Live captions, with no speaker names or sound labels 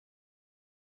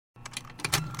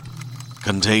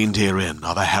Contained herein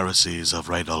are the heresies of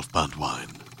Radolf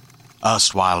Burntwine,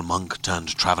 erstwhile monk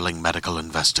turned traveling medical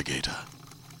investigator.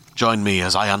 Join me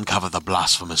as I uncover the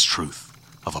blasphemous truth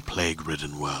of a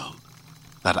plague-ridden world,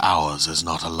 that ours is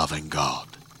not a loving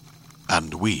God,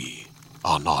 and we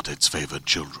are not its favored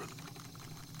children.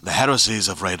 The heresies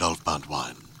of Radolf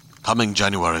Burntwine, coming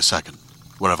January 2nd,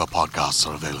 wherever podcasts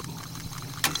are available.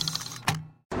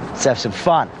 Let's have some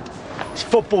fun. It's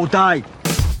football day.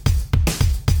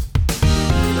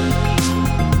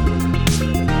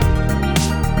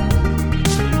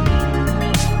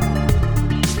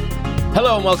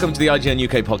 Hello and welcome to the IGN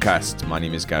UK podcast. My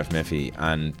name is Gareth Murphy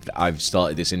and I've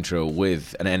started this intro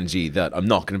with an energy that I'm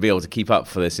not going to be able to keep up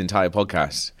for this entire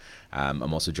podcast.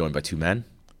 I'm also joined by two men.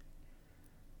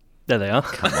 There they are.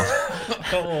 Come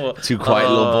on. Two quiet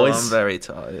little boys. I'm very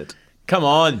tired. Come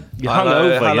on. You're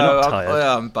hungover, you're not tired.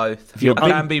 Yeah, I'm both. If you're I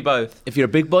can be both. If you're a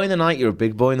big boy in the night, you're a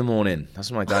big boy in the morning. That's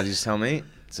what my dad used to tell me.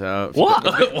 So What?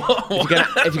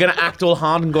 If you're gonna act all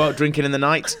hard and go out drinking in the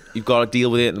night, you've got to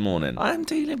deal with it in the morning. I'm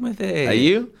dealing with it. Are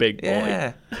you? Big boy.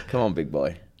 Yeah. Come on, big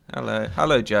boy.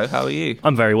 Hello, Joe. How are you?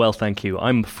 I'm very well, thank you.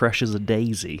 I'm fresh as a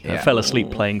daisy. I Yeah. fell asleep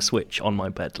playing Switch on my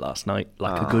bed last night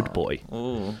like a good boy.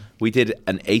 Oh, We did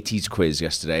an 80s quiz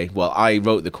yesterday. Well, I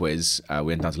wrote the quiz. We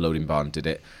went down to Loading Bar and did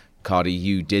it. Cardi,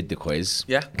 you did the quiz.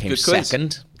 Yeah, Came good quiz.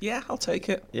 second. yeah. I'll take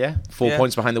it. Yeah. 4 Yeah.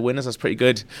 points behind the winners. That's pretty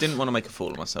good. Didn't want to make a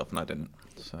fool of myself, and I didn't.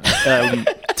 So.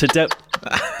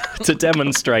 To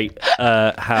demonstrate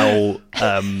how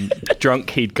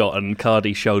drunk he'd gotten,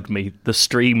 Cardi showed me the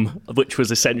stream, which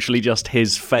was essentially just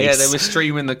his face. Yeah, they were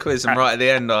streaming the quiz, and right at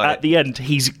the end, At the end,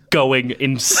 he's going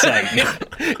insane.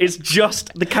 It's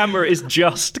just the camera is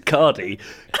just Cardi,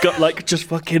 just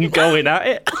fucking going at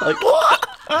it. Like what?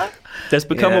 There's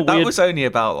become a weird. That was only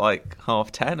about like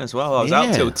 10:30 as well. I was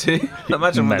out till 2.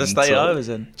 Imagine the state I was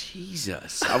in.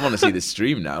 Jesus. I want to see the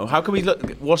stream now. How can we look?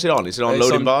 What's it on? Is it on It's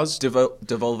Loading on Bars?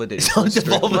 Devolver Digital.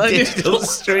 Devolver Digital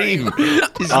stream.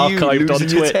 Archived on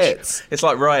Twitch. It's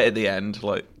like right at the end.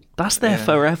 Like That's there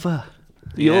forever.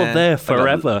 You're Yeah. there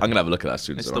forever. I'm gonna have a look at that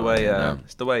soon. it's the way.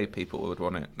 It's the way people would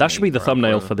want it. That should be the Right,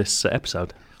 thumbnail forever. for this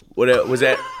episode. Was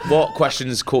it? What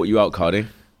questions caught you out, Cardi?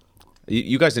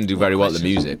 You guys didn't do very well at the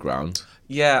music round.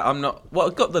 Yeah, I'm not. Well,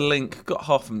 I got the link, got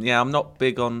half of them. Yeah, I'm not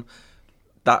big on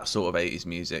that sort of 80s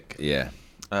music. Yeah.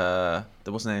 There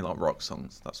wasn't any like rock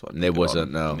songs. That's what. There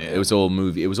wasn't. No, Yeah. it was all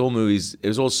movie. It was all movies. It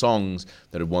was all songs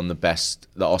that had won the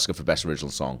Oscar for best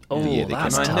original song. in the year they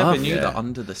that's came And out. I never tough. knew Yeah. that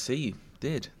Under the Sea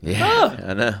did. Yeah,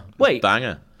 I know. Wait.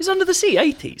 Banger. It's Under the Sea,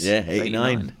 80s? Yeah,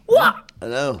 89. What? I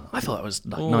know. I thought it was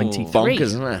like Oh. 93. Bonkers,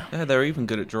 isn't it? Yeah, they were even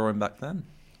good at drawing back then.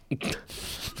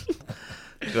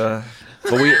 But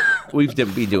we've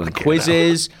been doing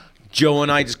quizzes. Joe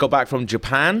and I just got back from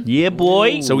Japan. Yeah,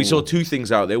 boy. So we saw two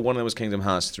things out there. One of them was Kingdom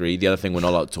Hearts 3. The other thing we're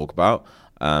not allowed to talk about.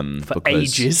 For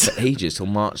ages. For ages, till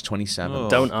March 27th.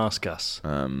 Don't ask us.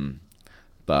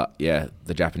 But yeah,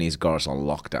 the Japanese got us on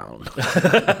lockdown.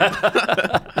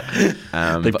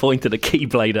 They pointed a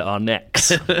keyblade at our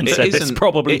necks and said, "It's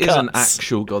probably It isn't cuts."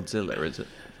 actual Godzilla, is it?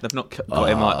 They've not got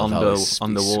him like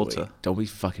underwater. Sweet. Don't be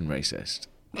fucking racist.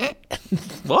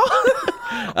 What?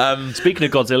 Speaking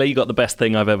of Godzilla, you got the best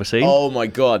thing I've ever seen. Oh my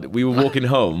god, we were walking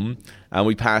home and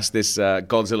we passed this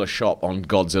Godzilla shop on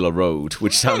Godzilla Road,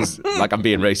 which sounds like I'm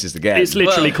being racist again. It's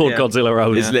literally called yeah. Godzilla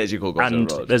Road. It's literally called Godzilla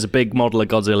and Road. there's a big model of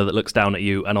Godzilla that looks down at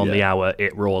you, and on the Yeah. hour,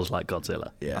 it roars like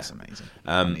Godzilla. Yeah. That's amazing.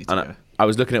 And I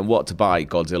was looking at what to buy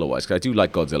Godzilla-wise, because I do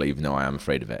like Godzilla, even though I am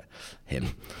afraid of him.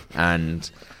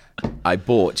 And I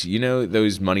bought, you know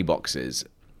those money boxes,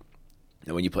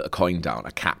 and when you put a coin down,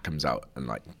 a cat comes out and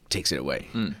like takes it away.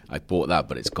 I bought that,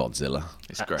 but it's Godzilla.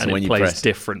 It's great. And So when it you plays press-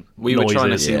 different We were noises.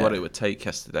 trying to see Yeah. what it would take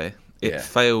yesterday. It Yeah.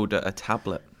 failed at a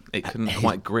tablet. It couldn't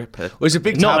quite grip it. Well, it's a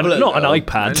big Not tablet. an though.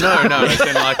 iPad.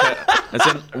 No, as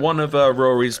in one of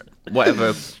Rory's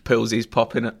whatever pills he's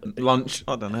popping at lunch.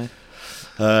 I don't know.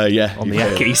 Yeah. on the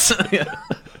Eckies.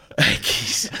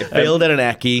 It failed at an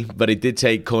Ecki, but it did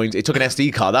take coins. It took an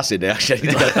SD card. That's it, actually.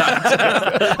 That's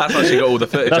actually got all the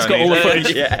footage. That's I got all the need.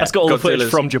 footage. Yeah. That's got all the footage Godzilla's-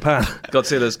 from Japan.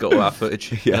 Godzilla's got all our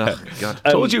footage. Yeah. Oh, God.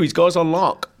 Told you, he's got us on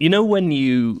lock. You know when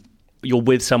you're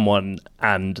with someone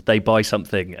and they buy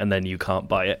something and then you can't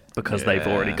buy it because they've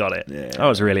already got it. Yeah. I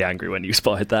was really angry when you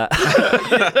spotted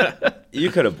that. You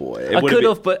could have bought it. I could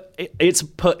have, but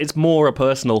it's more a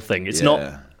personal thing. It's Yeah.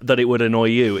 not that it would annoy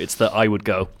you. It's that I would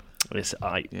go,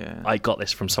 Yeah. I got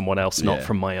this from someone else, not Yeah.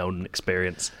 from my own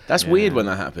experience. That's weird when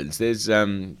that happens. There's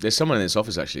someone in this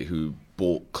office actually who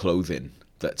bought clothing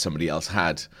that somebody else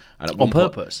had. And at On one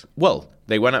point- purpose? Well,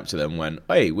 they went up to them and went,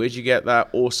 "Hey, where'd you get that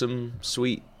awesome,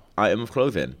 sweet item of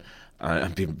clothing?"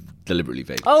 I'm being deliberately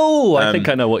vague. Oh, I think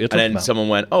I know what you're talking And then about. someone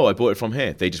went, "Oh, I bought it from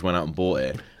here." They just went out and bought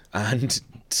it, and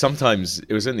sometimes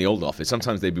it was in the old office.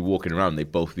 Sometimes they'd be walking around,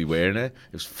 they'd both be wearing it.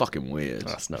 It was fucking weird.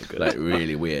 That's not good. Like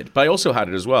really weird. But I also had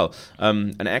it as well.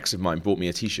 An ex of mine bought me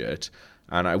a T-shirt,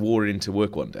 and I wore it into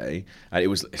work one day, and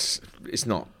it's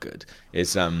not good.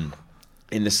 It's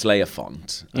in the Slayer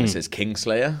font, and it says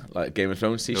Kingslayer, like Game of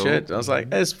Thrones T-shirt. I was like,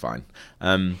 it's fine.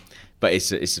 But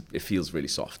it feels really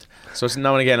soft. So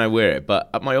now and again I wear it. But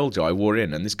at my old job, I wore it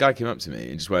in, and this guy came up to me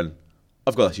and just went,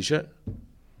 "I've got that T-shirt."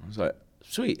 I was like,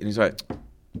 "Sweet," and he's like,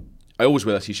 "I always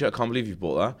wear that T-shirt. I can't believe you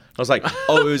bought that." I was like,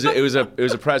 "Oh, it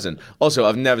was a present." Also,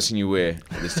 I've never seen you wear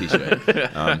this T-shirt.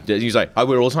 He was like, "I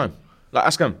wear it all the time." Like,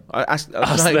 ask him. Ask them.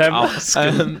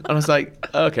 And I was like,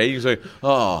 "Okay." He was like,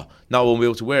 "Oh, now I won't be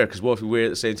able to wear it because what if we wear it at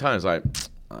the same time?" I was like,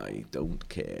 I don't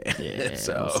care. Yeah,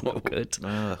 so that's not good.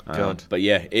 Oh, God. But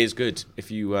yeah, it is good.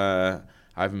 If you, I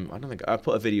don't think I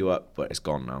put a video up, but it's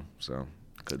gone now. So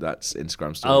that's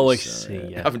Instagram stories. Oh, I so, see.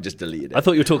 Yeah. I haven't just deleted it. I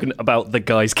thought you were talking about the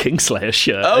guy's Kingslayer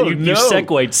shirt. Oh, you no.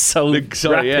 segued so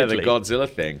rapidly. Yeah, the Godzilla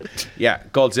thing. Yeah,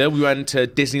 Godzilla. We went to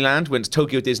Disneyland, went to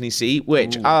Tokyo Disney Sea,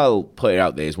 which I'll put it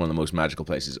out there is one of the most magical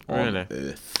places on Really?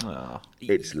 Earth. Oh.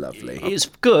 It's lovely. It's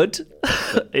good.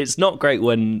 It's not great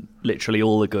when literally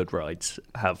all the good rides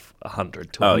have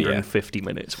 100 to 150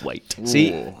 minutes wait.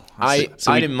 See, Ooh. I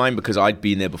didn't mind because I'd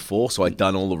been there before, so I'd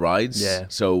done all the rides. Yeah.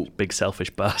 So Big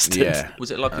selfish bastard. yeah, Was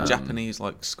it like a Japanese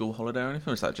like school holiday or anything?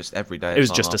 Or was that just every day? It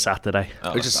was just a Saturday. Oh,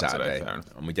 it was just Saturday, Saturday, fair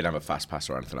enough. and we didn't have a fast pass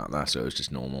or anything like that, so it was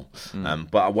just normal.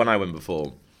 But when I went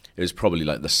before, it was probably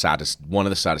like one of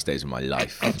the saddest days of my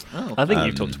life. I think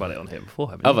you've talked about it on here before,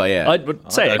 haven't you? Have I? Yeah. I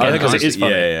would say it again because it is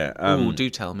funny. Yeah. Ooh, do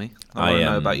tell me. I want to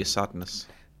know about your sadness.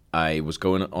 I was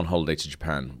going on holiday to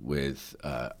Japan with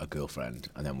a girlfriend,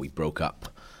 and then we broke up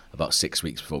about 6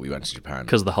 weeks before we went to Japan.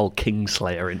 Because of the whole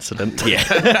Kingslayer incident.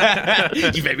 Yeah.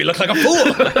 You made me look like a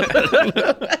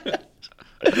fool.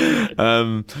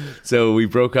 So we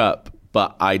broke up,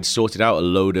 but I'd sorted out a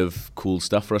load of cool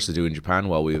stuff for us to do in Japan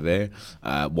while we were there.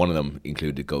 One of them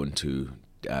included going to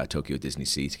Tokyo Disney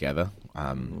Sea together,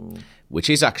 which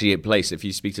is actually a place. If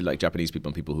you speak to like Japanese people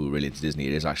and people who are really into Disney,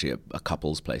 it is actually a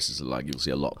couples place. It's like you'll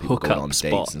see a lot of people going Hook-up on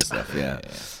spot. dates and stuff. Yeah,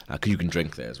 because you can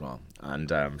drink there as well, and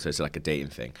so it's like a dating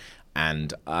thing.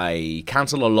 And I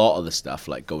cancelled a lot of the stuff,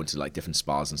 like going to like different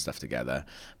spas and stuff together,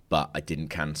 but I didn't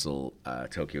cancel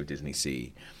Tokyo Disney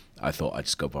Sea. I thought I'd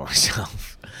just go by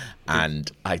myself,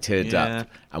 and I turned up,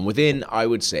 and within, I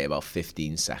would say, about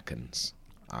 15 seconds,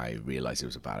 I realised it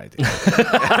was a bad idea.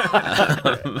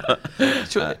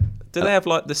 Do they have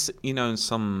like this? You know, in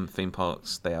some theme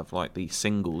parks, they have like the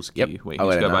singles queue where you I can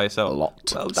went just go in by that yourself. a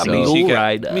lot. Well, that So- means Single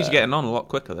rider. means you're getting on a lot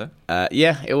quicker, though.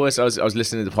 Yeah, it was. I was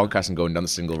listening to the podcast and going down the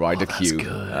single rider queue.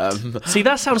 See,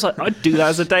 that sounds like I'd do that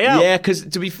as a day out. Yeah, because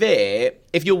to be fair,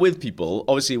 if you're with people,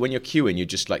 obviously when you're queuing, you're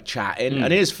just like chatting,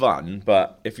 and it is fun.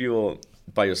 But if you're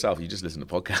by yourself, you just listen to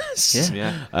podcasts.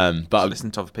 Yeah. But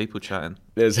Listen to other people chatting.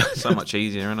 there's So much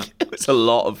easier, isn't it? There's a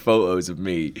lot of photos of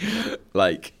me,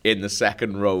 like in the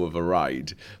second row of a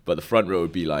ride, but the front row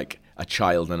would be like a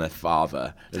child and a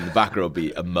father, and the back row would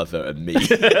be a mother and me.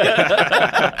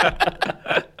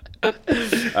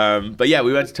 But yeah,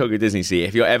 we went to Tokyo Disney Sea.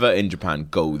 If you're ever in Japan,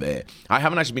 go there. I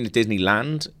haven't actually been to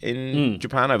Disneyland in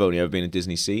Japan. I've only ever been to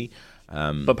Disney Sea.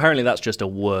 But apparently that's just a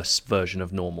worse version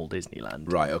of normal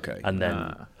Disneyland. Right, okay. And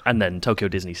then Tokyo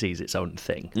Disney Sea's its own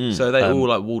thing. So are they all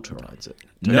like water rides?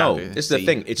 No, Tokyo this is the Sea?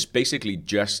 thing. It's basically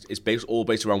all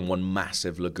based around one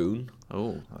massive lagoon.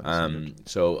 Oh,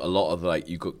 So a lot of like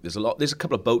there's a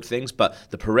couple of boat things, but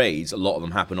the parades, a lot of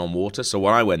them happen on water. So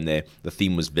when I went there, the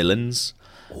theme was villains.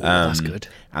 That's good.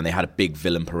 And they had a big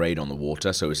villain parade on the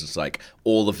water, so it's just like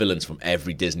all the villains from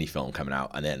every Disney film coming out,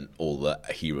 and then all the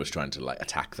heroes trying to like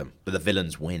attack them. But the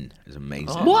villains win. It's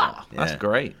amazing. What? that's Yeah.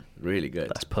 great. Really good.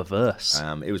 That's perverse.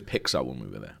 It was Pixar when we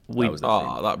were there. We- That was the theme.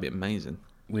 Oh, that'd be amazing.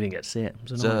 We didn't get to see it.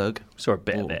 It was annoying. Zerg. Saw a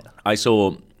bit of it. I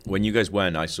saw when you guys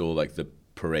went. I saw like the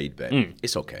parade bit.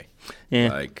 It's okay. Yeah.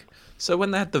 Like So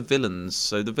when they had the villains,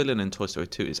 so the villain in Toy Story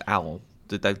 2 is Owl.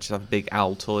 Did they just have a big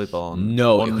owl toy barn?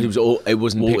 no, it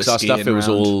wasn't water Pixar stuff. skiing It was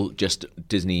around? all just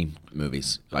Disney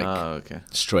movies. Like Oh, okay.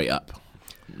 straight up.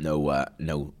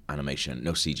 No animation,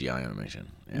 no CGI animation.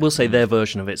 Yeah. We'll say their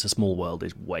version of It's a Small World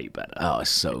is way better. Oh, it's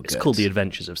so good. It's called The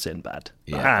Adventures of Sinbad.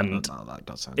 Yeah. And No, that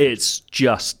does sound good. it's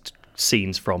just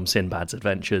scenes from Sinbad's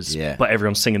adventures. Yeah. But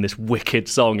everyone's singing this wicked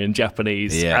song in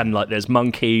Japanese. Yeah. And like there's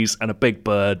monkeys and a big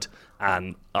bird.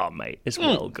 And, oh, mate, it's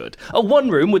well good. Oh,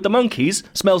 one room with the monkeys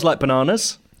smells like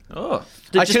bananas. Oh,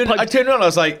 I turned around. I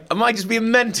was like, "Am I just being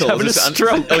mental? Having a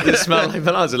stroke. Oh, does it smell like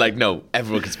bananas?" They're like, "No,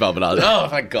 everyone can smell bananas." Oh,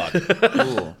 thank God.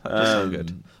 that does sound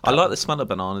good. I like the smell of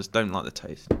bananas. Don't like the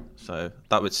taste. So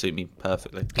that would suit me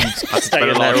perfectly. I could spend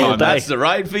a lot of all time day. there. That's the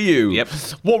ride for you. Yep.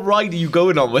 What ride are you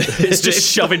going on with? It's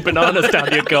just shoving bananas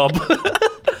down your gob.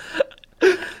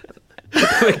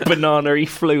 With banana-y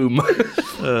flume.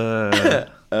 But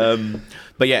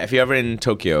yeah, if you're ever in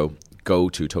Tokyo, go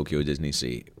to Tokyo Disney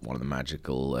Sea, one of the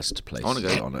magicalest places I want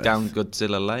to on go Earth. down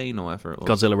Godzilla Lane or whatever it was.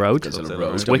 Godzilla Road. Godzilla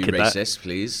Road. It's Don't be wicked, that. racist,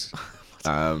 please.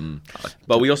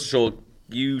 But we also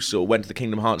went to the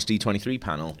Kingdom Hearts D23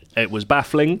 panel. It was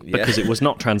baffling because it was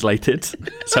not translated.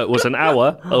 So it was an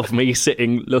hour of me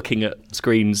sitting looking at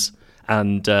screens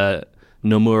and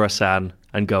Nomura-san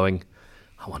and going,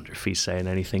 I wonder if he's saying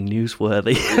anything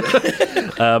newsworthy.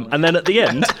 And then at the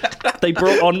end, they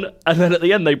brought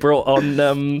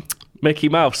on Mickey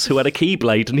Mouse, who had a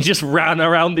Keyblade, and he just ran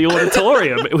around the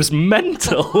auditorium. It was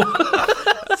mental.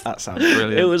 That sounds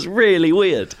brilliant. It was really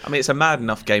weird. I mean, it's a mad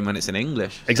enough game when it's in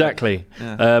English. Exactly.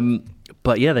 Yeah.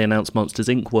 But yeah, they announced Monsters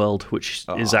Inc. World, which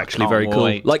is actually can't very cool.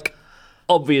 wait. Like,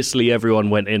 obviously,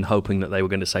 everyone went in hoping that they were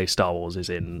going to say Star Wars is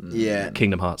in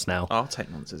Kingdom Hearts now. I'll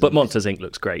take Monsters. But Inc. Monsters Inc.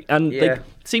 looks great. And they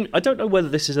seem, I don't know whether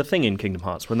this is a thing in Kingdom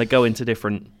Hearts, when they go into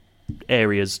different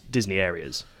areas, Disney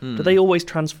areas, do they always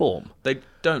transform? They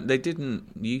don't. They didn't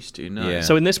used to. No. Yeah.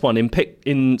 So in this one, in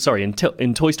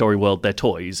Toy Story World, they're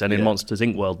toys, and in Monsters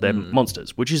Inc. World, they're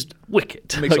monsters, which is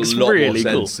wicked. Makes It's a lot really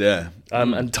more cool. sense, yeah.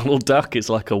 And Donald Duck is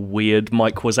like a weird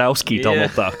Mike Wazowski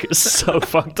Donald Duck. It's so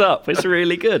fucked up. It's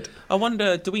really good. I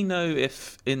wonder, do we know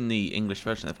if in the English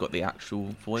version they've got the actual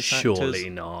voice actors? Surely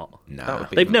not. That would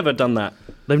be They've never done that.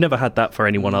 They've never had that for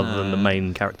anyone other than the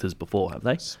main characters before, have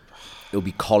they? It'll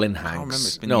be Colin remember, Hanks.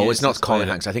 it's been No, years it's not since Colin I played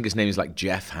it. Hanks. I think his name is like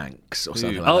Jeff Hanks or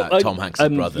something like that. Tom Hanks'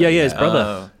 brother. Yeah, his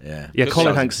brother. Yeah. Yeah, Good Colin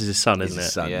shout. Hanks is his son, He's isn't his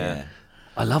it? son, Yeah. yeah.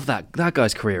 I love that. That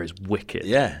guy's career is wicked.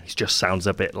 Yeah. He just sounds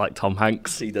a bit like Tom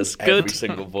Hanks. He does good. Every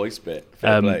single voice bit.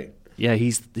 Fair play. Yeah,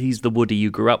 he's the Woody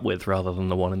you grew up with rather than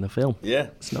the one in the film. Yeah.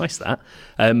 It's nice that.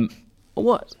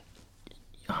 What?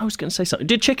 I was going to say something.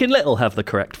 Did Chicken Little have the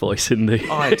correct voice in the, in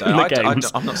the games?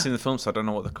 I've not seen the film, so I don't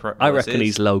know what the correct. I voice reckon is.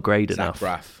 he's low grade Zach enough.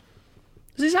 Braff.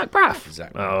 Is he Zach Braff?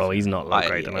 Zach Braff. Oh, he's not low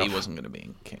grade enough. He wasn't going to be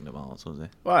in Kingdom Hearts, was he?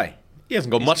 Why? He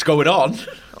hasn't got much going on.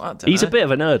 I don't He's know. a bit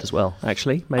of a nerd as well,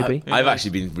 actually, maybe. I've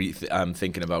actually been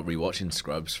thinking about rewatching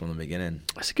Scrubs from the beginning.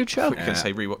 It's a good show. I was going to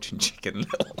say rewatching Chicken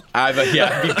Little. I've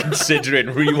been considering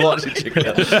rewatching Chicken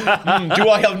Little. Do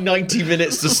I have 90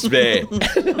 minutes to spare?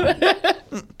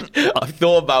 I've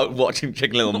thought about watching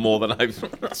Chicken Little more than I've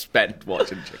spent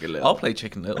watching Chicken Little. I'll play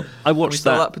Chicken Little. I Can we watched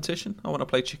start that. that petition. I want to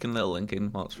play Chicken Little in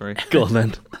Kingdom Hearts 3. Go on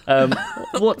then.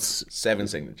 What's 7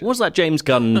 signatures. What's that James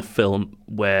Gunn film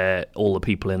where all the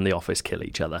people in the office kill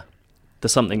each other?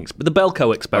 There's something, the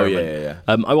Belko experiment.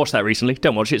 yeah. I watched that recently.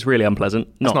 Don't watch it; it's really unpleasant.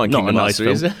 Not not in a Kingdom nice Hearts 3,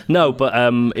 film. is it? No, but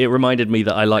it reminded me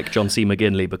that I like John C.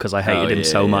 McGinley because I hated him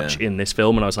so yeah. much in this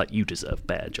film, and I was like, "You deserve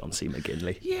better, John C.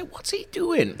 McGinley." Yeah, what's he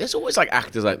doing? There's always like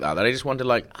actors like that I just wonder,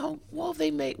 like, oh, what have they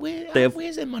made?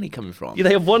 Where's their money coming from? Yeah,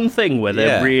 they have one thing where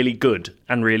they're Yeah. really good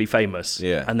and really famous,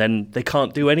 Yeah. and then they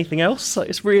can't do anything else. Like,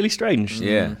 it's really strange.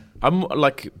 Yeah. I'm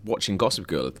like watching Gossip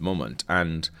Girl at the moment,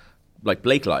 and like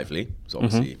Blake Lively, is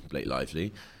obviously Blake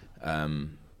Lively.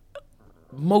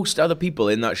 Most other people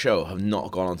in that show have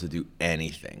not gone on to do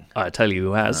anything. I tell you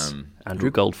who has. Andrew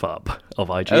Goldfarb of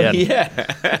Oh, IGN.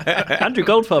 yeah. Andrew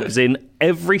Goldfarb is in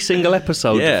every single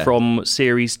episode Yeah. from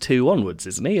series 2 onwards,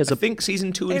 isn't he? As I a think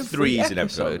season 2 and Every 3 is an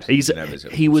episode.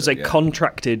 episode. he was a yeah.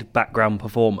 contracted background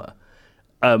performer.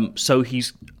 So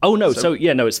he's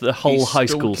it's the whole He's high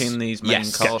school. stalking these main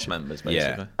Yes. cast members,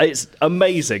 basically. It's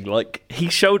amazing. Like he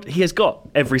has got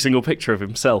every single picture of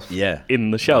himself Yeah.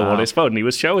 in the show on his phone. And he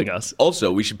was showing us.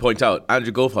 Also, we should point out,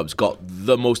 Andrew Goldfarb's got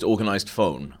the most organised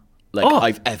phone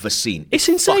I've ever seen. It's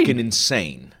insane. Fucking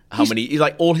insane.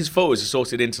 Like all his photos are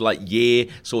sorted into like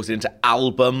sorted into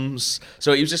albums.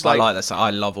 So he was just I like, like that. I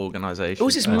love organisation. it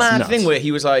was this mad nuts. thing where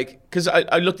he was like, because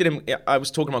I looked at him, I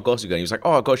was talking about Gossip Girl, and he was like,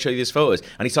 oh, I've got to show you these photos.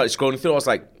 And he started scrolling through. I was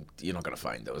like, you're not going to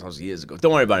find those. That was years ago.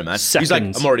 Don't worry about it, man. He's like,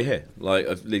 Seconds. I'm already here. Like,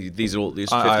 these are all these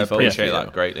 50 I photos. appreciate for you.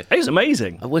 that greatly. It's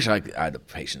amazing. I wish I had the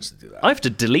patience to do that. I have to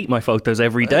delete my photos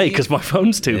every day because my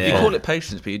phone's too You full. call it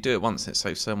patience, but you do it once. It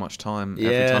saves so much time. Every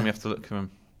Yeah. time you have to look through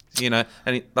them.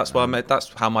 That's why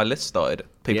that's how my list started.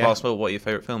 People ask me, what are your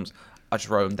favourite films? I just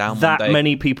wrote them down That one day.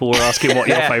 many people were asking what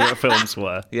your favourite films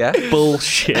were. Yeah.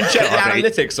 Bullshit. Check the Cardi.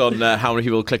 analytics on how many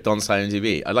people clicked on Silent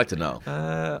TV. I'd like to know.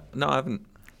 No, I haven't.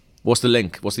 What's the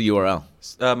link? What's the URL?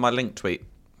 My link tweet.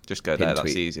 Just go there. Pin That's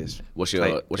tweet. the easiest. What's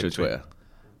your Twitter?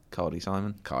 Carly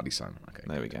Simon. Cardi Simon. Okay.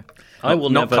 There we go. I will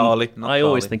not never. Carly. Not I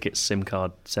always Carly. think it's SIM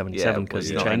card 77 because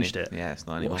he it's not changed it. Yeah, it's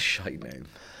not What anymore. a shite name.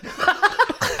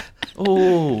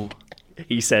 Oh,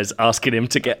 He says, asking him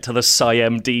to get to the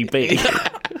SIMDB.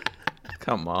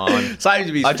 come on. Simon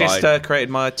to be I just fine. created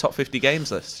my top 50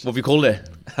 games list. What have you called it?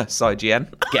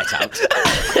 IGN. Get out.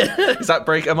 Is that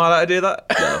break? Am I allowed to do that?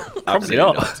 No, Probably absolutely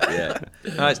not. Yeah.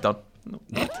 No, it's done.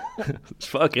 It's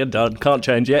fucking done. Can't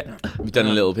change it. We've done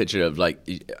a little picture of like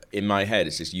in my head.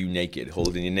 It's just you naked,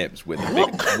 holding your nips with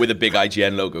a big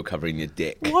IGN logo covering your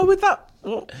dick. Why would that?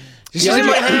 What? It's just in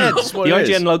my head. That's what The it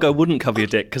is. IGN logo wouldn't cover your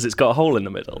dick because it's got a hole in the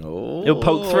middle. Oh. It'll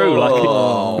poke through like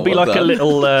it'll be well like a done.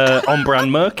 little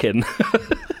on-brand merkin.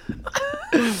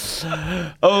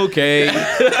 Okay.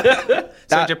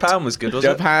 So Japan was good,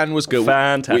 wasn't Japan was good.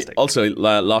 Fantastic. Also,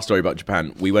 last story about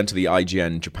Japan. We went to the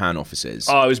IGN Japan offices.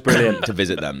 Oh, it was brilliant. To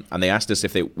visit them, and they asked us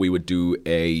if we would do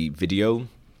a video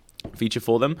feature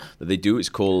for them that they do. It's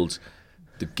called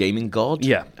The Gaming God.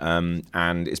 Yeah.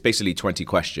 And it's basically 20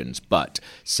 questions, but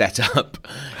set up.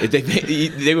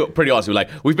 They were pretty honest. They were like,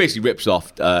 we've basically ripped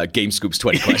off Game Scoop's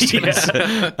 20 questions.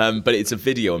 But it's a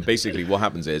video, and basically what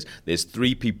happens is there's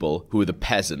 3 people who are the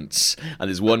peasants, and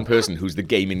there's one person who's the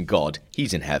gaming god.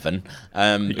 He's in heaven.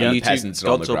 And Are you two peasants are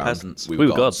on gods the or ground. peasants? We We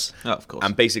were were gods. gods. Oh, of course.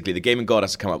 And basically, the gaming god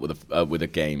has to come up with a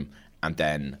game, and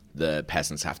then the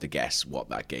peasants have to guess what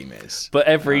that game is. But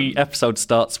every episode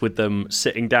starts with them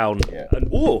sitting down and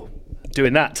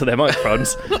doing that to their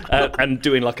microphones and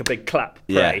doing like a big clap,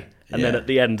 pray. Yeah, And then yeah. at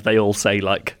the end, they all say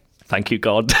like, "Thank you,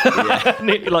 God," and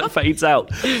it like fades out.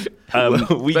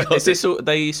 But is this all,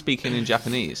 they speaking in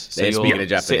Japanese? So They're you're speaking in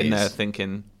Japanese. Sitting there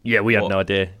thinking, Yeah, we had What? no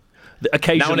idea.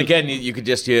 Occasionally, Now and again, you could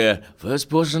just hear first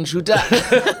person shooter.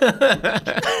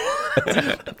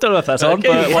 don't know if that's on,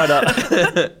 but why not?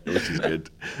 Which is good.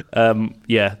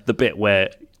 Yeah, the bit where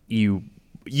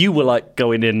you were like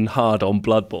going in hard on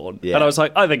Bloodborne, Yeah. and I was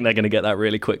like, I think they're going to get that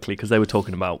really quickly because they were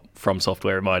talking about From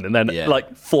Software in mind, and then Yeah.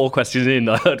 like 4 questions in,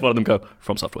 I heard one of them go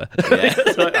From Software.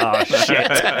 It's like, oh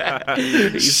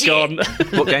shit, he's gone.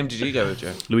 what game did you go with,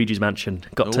 Joe? Luigi's Mansion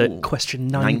got to Ooh. question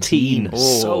 19,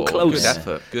 so close, Good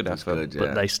effort. Good effort. Good, but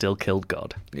yeah. they still killed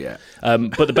God. Yeah.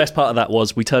 But the best part of that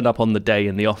was we turned up on the day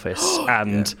in the office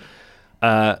and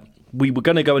we were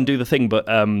going to go and do the thing, but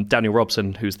Daniel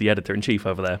Robson, who's the editor-in-chief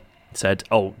over there, said,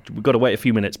 oh, we've got to wait a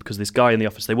few minutes because this guy in the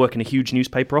office, they work in a huge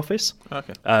newspaper office.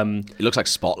 Okay. It looks like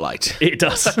Spotlight. It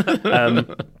does.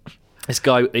 This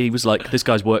guy, he was like, this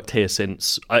guy's worked here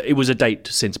since, it was a date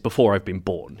since before I've been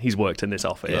born. He's worked in this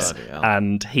office. Bloody hell.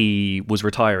 And he was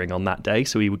retiring on that day,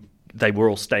 so they were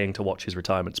all staying to watch his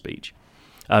retirement speech.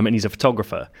 And he's a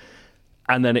photographer.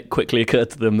 And then it quickly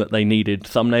occurred to them that they needed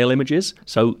thumbnail images.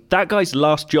 So that guy's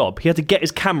last job, he had to get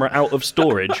his camera out of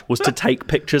storage, was to take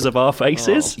pictures of our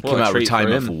faces. What Come a out of treat for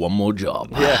retirement him. for one more job.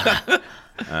 Yeah.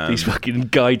 These fucking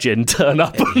gaijin turn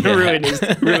up and ruin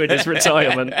his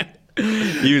retirement.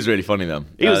 He was really funny though.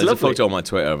 He was There's lovely. a photo on my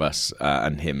Twitter of us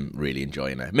and him really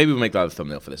enjoying it. Maybe we'll make that a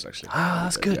thumbnail for this actually. Ah,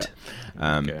 that's good.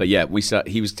 Yeah. But yeah,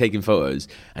 he was taking photos,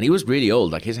 and he was really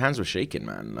old. Like his hands were shaking,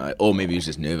 man. Or maybe he was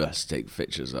just nervous to take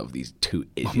pictures of these 2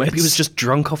 idiots. Maybe he was just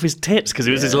drunk off his tits because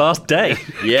it was his last day.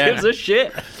 Yeah. Gives a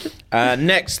shit.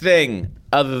 Next thing,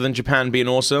 other than Japan being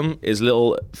awesome, is a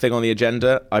little thing on the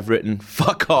agenda. I've written,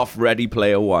 "Fuck off, Ready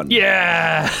Player One."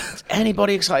 Yeah.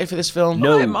 Anybody excited for this film?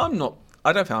 No. I'm not.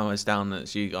 I don't think I'm as down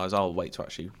as you guys. I'll wait to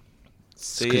actually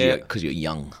see it. Because you're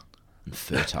young and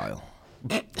fertile.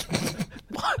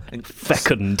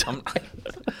 Fecund.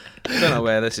 I don't know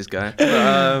where this is going. But,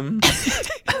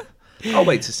 I'll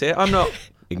wait to see it. I'm not.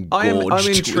 I'm Engorged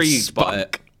with intrigued by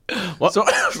it. What? So,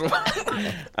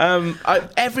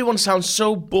 Everyone sounds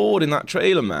so bored in that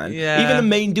trailer, man. Yeah. Even the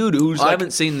main dude who's I like,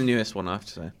 haven't seen the newest one, I have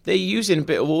to say. they're using a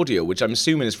bit of audio, which I'm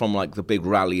assuming is from like the big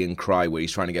rallying cry where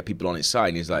he's trying to get people on his side.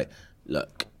 And he's like,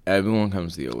 look, everyone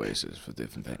comes to the Oasis for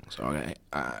different things, okay?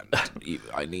 And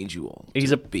I need you all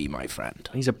to be my friend.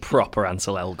 He's a proper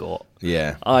Ansel Elgort.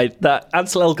 Yeah. That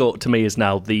Ansel Elgort to me is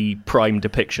now the prime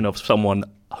depiction of someone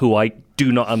who I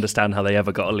do not understand how they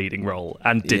ever got a leading role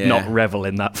and did Yeah. not revel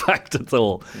in that fact at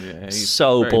all. Yeah, he's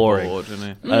So very boring. bored,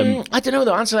 isn't he? I don't know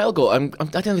though, Ansel Elgort. I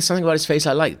don't know, there's something about his face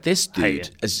I like. This Hate dude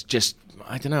it. is just,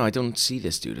 I don't know, I don't see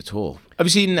this dude at all. Have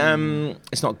you seen,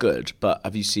 it's not good, but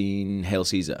have you seen Hail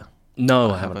Caesar?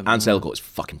 No, I haven't. Ansel Elgort is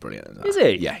fucking brilliant in that. Is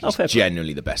he? Yeah, Oh, he's fair play.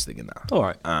 genuinely the best thing in that. All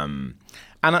right.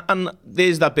 And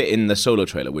there's that bit in the solo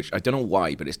trailer, which I don't know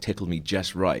why, but it's tickled me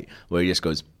just right, where he just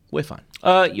goes, "We're fine."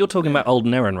 You're talking about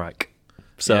Alden Ehrenreich.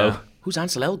 So, Yeah. Who's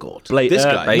Ansel Elgort? Blade, This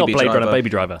guy. not Baby Blade Runner, Driver. Baby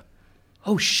Driver.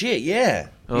 Oh shit! Yeah.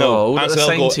 all look the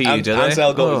same to you, do they?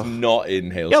 Ansel Elgort Oh. is not in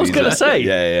Hail Yeah, I was Caesar. going to say.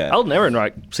 Yeah. Alden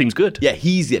Ehrenreich seems good. Yeah,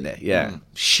 he's in it. Yeah.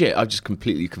 Shit, I've just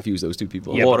completely confused those two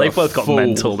people. Yeah, What but a they've both got fool.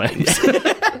 mental names.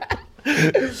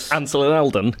 Ansel and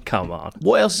Alden, come on.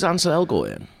 What else is Ansel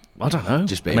Elgort in? I don't know.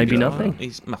 Just being maybe good. nothing.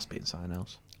 He must be in something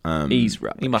else. He's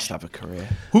right. He must have a career.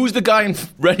 Who's the guy in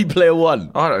Ready Player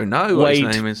One? I don't know what Wade.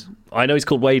 his name is. I know he's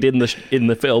called Wade in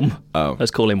the film. Oh.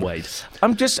 Let's call him Wade.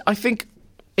 I think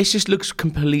it just looks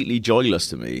completely joyless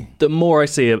to me. The more I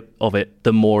see of it,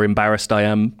 the more embarrassed I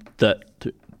am that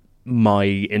my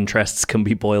interests can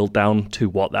be boiled down to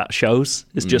what that shows.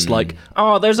 It's just like,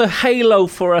 oh, there's a halo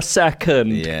for a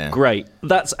second. Yeah. Great.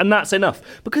 That's enough.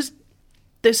 Because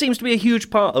there seems to be a huge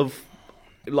part of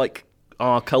like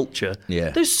our culture.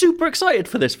 Yeah. They're super excited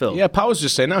for this film. Yeah, Pat was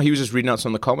just saying now, he was just reading out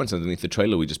some of the comments underneath the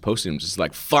trailer we just posted. Him just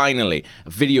like, finally,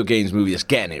 a video games movie that's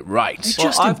getting it right.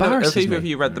 Just Have embarrasses either me. of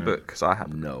you read the book? Because I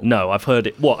haven't. No, I've heard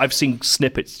it. I've seen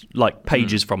snippets, like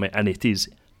pages from it, and it is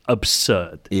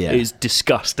absurd. Yeah. It is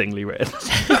disgustingly written.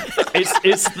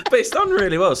 it's But it's done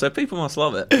really well, so people must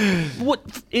love it. what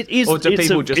it is. Or do it's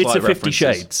people a, just it's like a 50 references?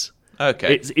 Shades.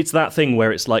 Okay. It's that thing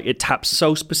where it's like it taps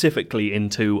so specifically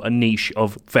into a niche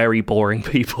of very boring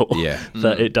people Yeah.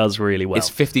 that it does really well. It's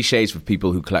 50 Shades for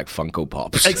people who collect Funko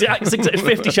Pops. Exactly. It's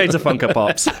 50 Shades of Funko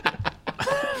Pops.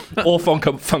 Or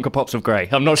Funko Pops of Grey.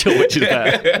 I'm not sure which is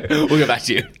better. We'll get back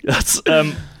to you. That's,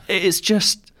 it's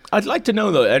just... I'd like to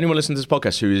know, though, anyone listening to this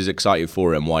podcast who is excited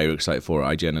for it and why you're excited for it,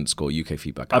 IGN_UK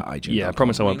feedback at IGN. Yeah, I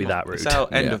promise I won't be that rude. It's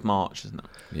out end Yeah. of March, isn't it?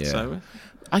 Yeah. So,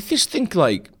 I just think,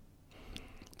 like,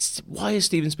 why is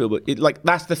Steven Spielberg...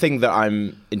 that's the thing that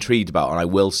I'm intrigued about, and I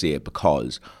will see it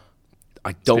because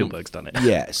I don't... Spielberg's done it.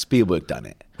 Yeah, Spielberg done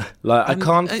it. Like, I And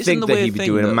can't isn't think the that weird he'd be thing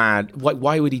doing a that- mad...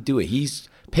 Why would he do it? He's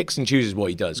picks and chooses what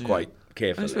he does quite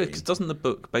carefully. because doesn't the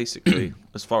book basically,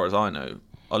 as far as I know,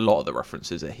 a lot of the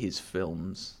references are his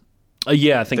films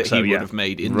Yeah, I think that so, he yeah. would have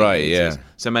made in Right, the 80s. yeah.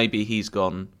 So maybe he's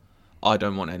gone, I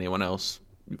don't want anyone else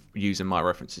using my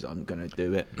references, I'm going to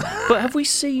do it. But have we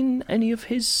seen any of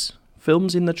his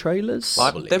films in the trailers?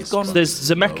 They've gone. There's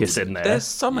Zemeckis in there. There's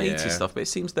some 80s Yeah. stuff, but it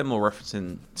seems they're more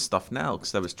referencing stuff now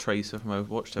because there was Tracer from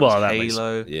Overwatch, there Well, was that makes-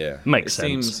 Halo. Yeah. Makes It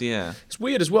sense. seems, yeah. It's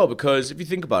weird as well because if you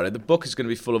think about it, the book is going to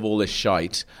be full of all this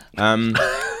shite.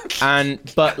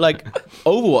 But like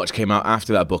Overwatch came out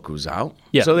after that book was out,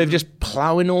 Yeah. so they're just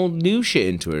plowing all new shit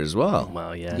into it as well.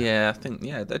 Well, yeah. Yeah, I think,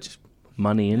 they're just.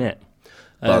 Money in it.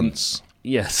 Bunts.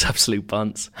 Yes, absolute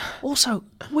bunts. Also,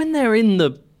 when they're in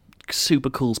the super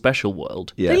cool special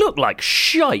world, Yeah. they look like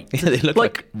shite. They look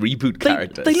like reboot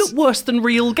characters. They look worse than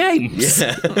real games.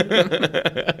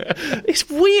 It's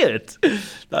weird.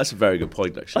 That's a very good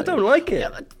point, actually. I don't like it.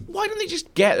 Why don't they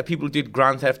just get the people who did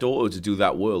Grand Theft Auto to do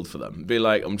that world for them? Be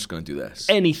like, I'm just going to do this.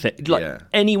 Anything. Like Yeah.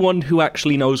 anyone who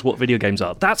actually knows what video games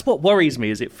are. That's what worries me,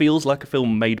 is it feels like a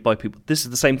film made by people. This is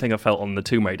the same thing I felt on the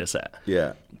Tomb Raider set.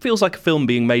 Yeah. It feels like a film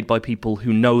being made by people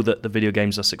who know that the video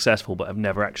games are successful but have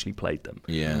never actually played them.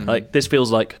 Yeah. Like, this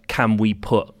feels like, can we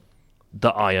put the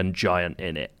Iron Giant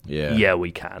in it? Yeah. Yeah,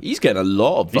 we can. He's getting a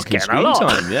lot of He's fucking getting a screen lot.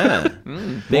 time,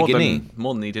 yeah. Big, isn't he?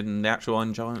 More than he did in the actual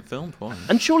Iron Giant film. For him.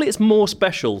 And surely it's more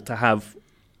special to have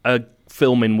a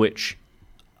film in which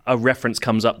a reference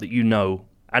comes up that you know,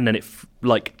 and then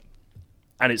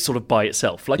and it's sort of by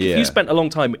itself. Like, if Yeah. you spent a long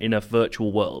time in a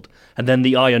virtual world and then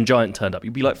the Iron Giant turned up,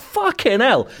 you'd be like, fucking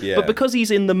hell. Yeah. But because he's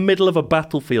in the middle of a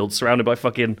battlefield surrounded by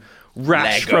fucking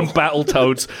Rash Lego. from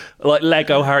Battletoads, like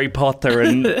Lego Harry Potter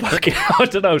and fucking, I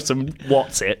don't know, some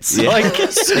What's-Its. Like,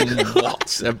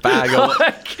 What's a bag of...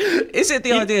 Is it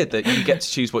the idea that you get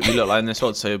to choose what you look like in this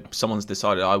world? So someone's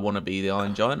decided, I want to be the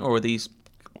Iron Giant, or are these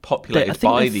populated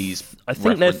by these? I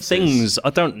think they're references? things. I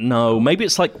don't know. Maybe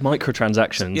it's like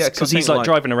microtransactions. Yeah, because I he's think, like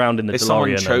driving around in the is someone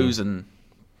DeLorean. and- chosen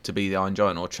to be the Iron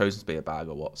Giant, or chosen to be a bag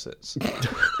of What's-Its?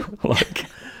 like,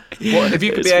 If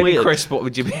you could It's be any weird. crisp, what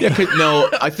would you be? No,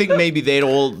 I think maybe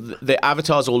the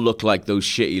avatars all look like those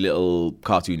shitty little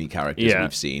cartoony characters Yeah.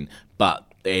 we've seen, but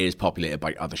it is populated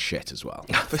by other shit as well.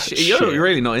 You're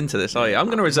really not into this, are you? I'm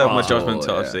going to reserve my Oh, judgment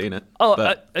until I've yeah. seen it. oh,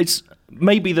 But- it's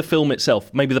maybe the film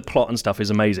itself, maybe the plot and stuff is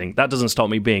amazing. That doesn't stop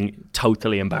me being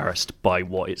totally embarrassed by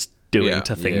what it's doing Yeah.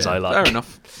 to things Yeah. I like. Fair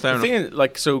enough. Fair The enough. thing is,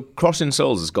 like, so Crossing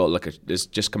Souls has got it's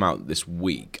just come out this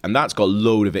week, and that's got a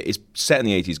load of it. It's set in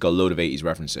the 80s, got a load of 80s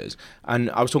references. And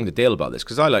I was talking to Dale about this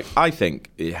because I think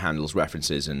it handles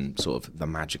references and sort of the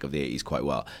magic of the 80s quite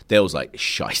well. Dale's like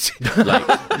shite,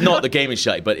 like not the game is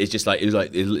shite, but it's just like it's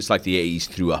like the 80s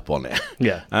threw up on it.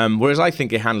 Yeah. Whereas I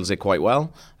think it handles it quite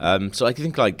well. So I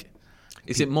think like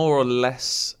Is it more or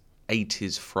less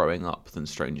 80s throwing up than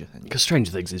Stranger Things. Because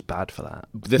Stranger Things is bad for that.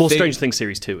 The thing- Stranger Things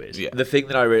Series 2 is. Yeah. The thing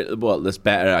that that's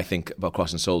better, I think, about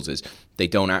Crossing Souls is they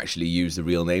don't actually use the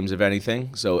real names of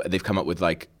anything. So they've come up with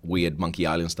like weird Monkey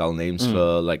Island style names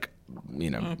for like,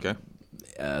 Okay.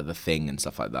 The Thing and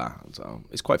stuff like that. So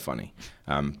it's quite funny.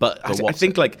 But I what's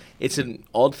think it? like it's an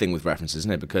odd thing with references,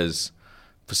 isn't it? Because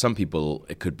for some people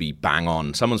it could be bang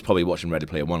on. Someone's probably watching Ready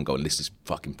Player One going, "This is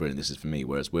fucking brilliant. This is for me."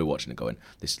 Whereas we're watching it going,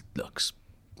 "This looks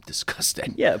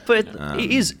disgusting." Yeah, but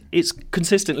it's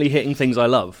consistently hitting things I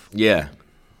love Yeah.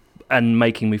 and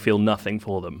making me feel nothing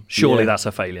for them. Surely Yeah. that's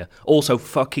a failure. Also,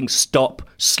 fucking stop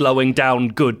slowing down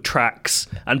good tracks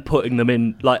and putting them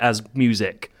in like as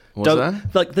music. What's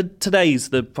that? Like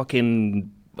the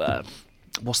fucking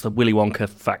what's the Willy Wonka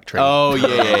factory? Oh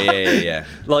yeah.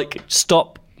 Like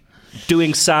stop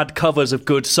doing sad covers of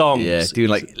good songs. Yeah, doing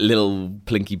like little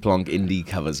plinky plonk indie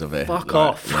covers of it. Fuck Like,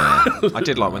 off. Yeah. I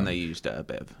did like when they used a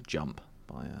bit of Jump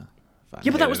by Van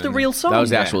Yeah, but that was Halen the in real there. song. That was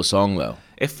the Yeah. actual song though.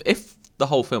 If the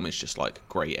whole film is just like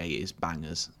great 80s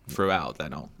bangers throughout,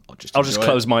 then I'll just I'll just enjoy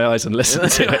close it. my eyes and listen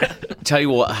to it. Tell you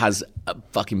what has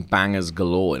fucking bangers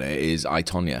galore in it is I,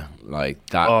 Tonya. Like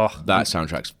that that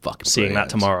soundtrack's fucking Seeing brilliant.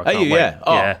 that tomorrow, Are can't you? wait. Yeah.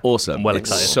 Oh, Yeah, awesome. I'm well It's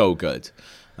excited. so good.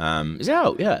 Is it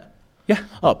out? Yeah. Yeah.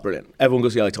 Oh, brilliant. Everyone go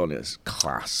see I, Tonya's.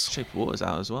 Class. Shape of Water's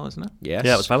out as well, isn't it? Yes.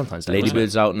 Yeah, it was Valentine's Day, Lady wasn't it?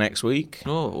 Bird's out next week.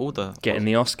 Oh, all the Getting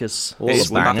the Oscars. All It's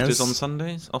the the bangers. BAFTAs on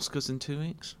Sundays, Oscars in 2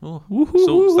 weeks. Oh,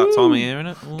 it's that time of year, isn't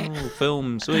it? Oh,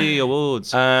 films,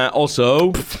 awards.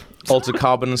 Also, Altered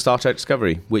Carbon and Star Trek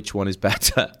Discovery. Which one is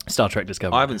better? Star Trek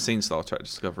Discovery. I haven't seen Star Trek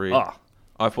Discovery. Ah.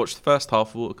 I've watched the first half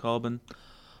of Water Carbon.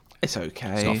 It's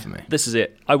okay. It's not for me. This is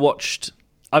it.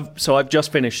 I've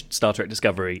just finished Star Trek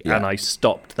Discovery and I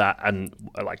stopped that and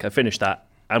I finished that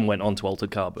and went on to Altered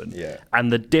Carbon. Yeah.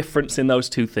 And the difference in those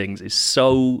two things is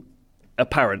so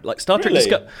apparent. Like Star Trek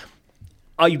Discovery,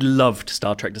 I loved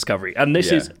Star Trek Discovery, and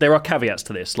there are caveats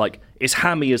to this. Like it's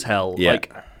hammy as hell. Yeah.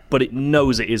 But it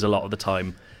knows it is a lot of the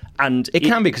time. And It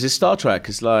can be because it's Star Trek.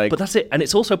 It's like. But that's it. And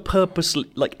it's also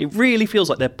purposely, like, it really feels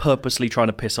like they're purposely trying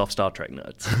to piss off Star Trek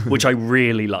nerds, which I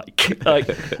really like.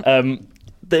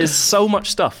 There's so much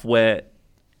stuff where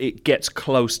it gets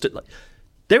close to, like,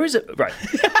 there's a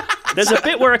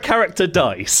bit where a character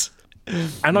dies,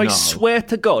 and I swear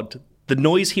to God, the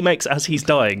noise he makes as he's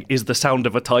dying is the sound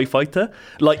of a TIE fighter.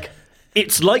 Like,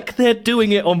 it's like they're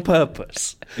doing it on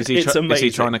purpose. Is It's he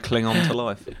amazing. trying to cling on to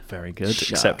life? Very good,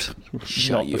 except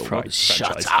not the franchise.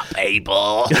 Shut up,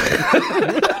 Abel.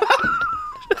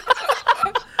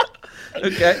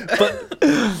 Okay.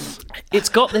 But it's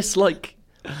got this, like,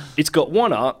 it's got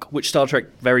one arc, which Star Trek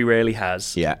very rarely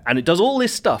has. Yeah. And it does all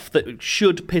this stuff that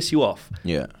should piss you off.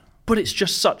 Yeah. But it's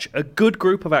just such a good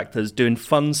group of actors doing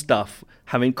fun stuff,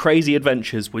 having crazy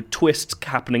adventures with twists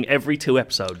happening every 2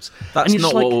 episodes. That's And you're not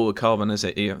just what like, Altered Carbon is,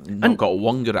 it? You've not got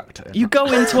one good actor. you go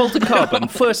into Altered Carbon,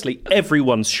 firstly,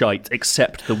 everyone's shite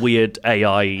except the weird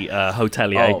AI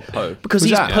hotelier. Oh, Poe. Because Who's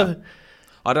he's that?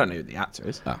 I don't know who the actor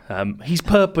is. he's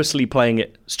purposely playing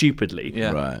it stupidly.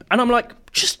 Yeah. Right. And I'm like,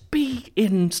 just be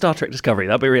in Star Trek Discovery.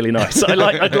 That'd be really nice. I'd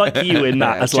like you in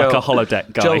that as like a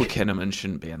holodeck guy. Joel Kinnaman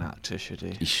shouldn't be an actor, should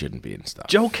he? He shouldn't be in stuff.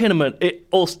 Joel Kinnaman.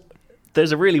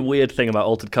 There's a really weird thing about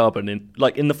Altered Carbon.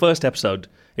 In the first episode,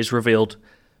 it's revealed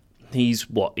he's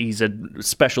a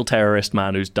special terrorist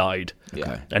man who's died.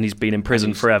 Yeah. And he's been in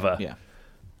prison forever. Yeah.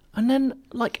 And then,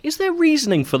 like, is there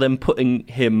reasoning for them putting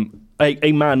him,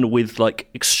 a man with, like,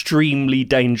 extremely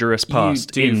dangerous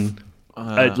past do in,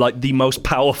 like, the most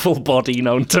powerful body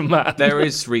known to man? There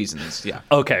is reasons, yeah.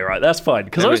 Okay, right, that's fine.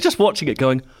 Because I There was is. just watching it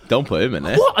going, Don't put him in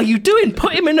there. what are you doing?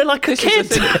 Put him in it like a This is kid.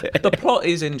 the thing. The plot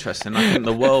is interesting. I think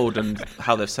the world and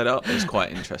how they've set it up is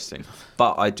quite interesting.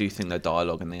 But I do think the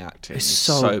dialogue and the acting is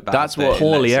so- bad. that's that what- it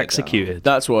Poorly lets it down. executed.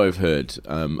 That's what I've heard.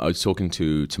 I was talking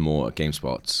to Timur at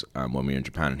GameSpot when we were in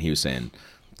Japan, and he was saying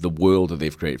the world that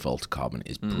they've created for Altered Carbon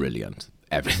is brilliant.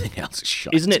 Everything else is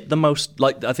shite. Isn't it the most,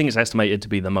 like, I think it's estimated to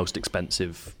be the most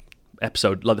expensive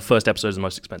episode, like the first episode is the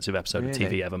most expensive episode of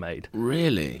TV ever made.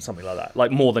 Really? Something like that. Like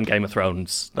more than Game of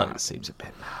Thrones. Like, That seems a bit.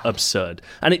 absurd.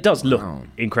 And it does look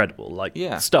incredible. Like,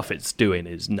 Yeah. stuff it's doing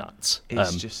is nuts.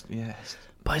 It's just, yeah.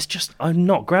 But it's just, I'm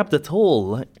not grabbed at all.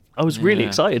 Like, I was really Yeah.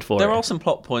 excited for it. There are some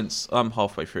plot points. I'm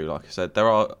halfway through, like I said. There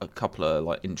are a couple of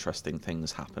like interesting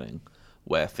things happening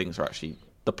where things are actually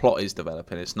the plot is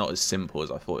developing. It's not as simple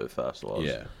as I thought it first was.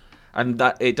 Yeah. And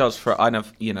that it does for I know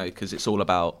because it's all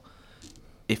about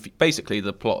if basically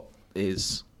the plot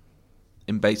is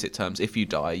in basic terms, if you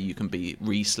die, you can be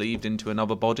re-sleeved into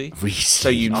another body. Re-sleeved. So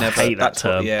you I never. hate that that's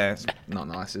what- term. yeah, it's not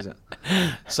nice, is it?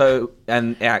 So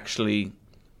and it actually,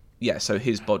 yeah. So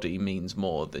his body means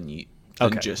more than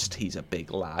than just he's a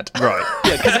big lad. Right.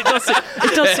 Yeah, because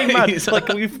it does seem mad. It's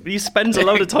like he spends a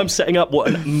load of time setting up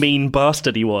what a mean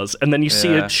bastard he was, and then you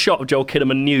see a shot of Joel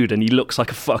Kinnaman nude, and he looks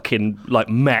like a fucking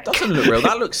mech. Doesn't look real.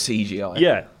 That looks CGI.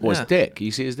 Yeah. What's dick?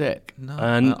 You see his dick? No.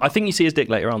 And I think you see his dick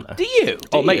later on. Though. Do you?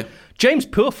 Mate, James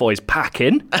Purefoy's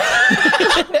packing.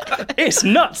 It's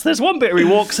nuts. There's one bit where he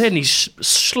walks in, he's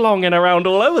slonging around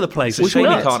all over the place. It's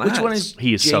nuts. Which one is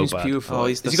He is James so bad. Purefoy? Oh,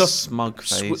 he's the Has he got smug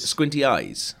face. squinty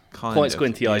eyes? Quite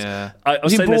squinty eyes. Yeah. I Is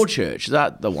was he saying this- Broadchurch? Is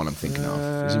that the one I'm thinking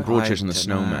of? He's in Broadchurch and the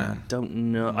don't know. Snowman. Don't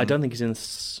know. I don't think he's in.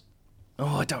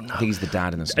 I don't know. I think he's the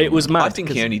dad in the Snowman. It was mad. I think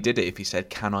he only did it if he said,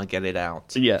 "Can I get it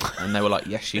out?" Yeah. And they were like,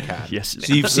 "Yes, you can." Yes.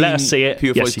 So you've Let us seen see it.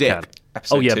 Purefoy's Yes, you dick? can.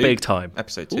 Episode Oh yeah, 2. big time.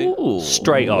 Episode 2. Ooh.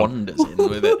 Straight on. Wanders in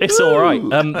with it. It's all right.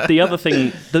 The other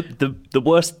thing, the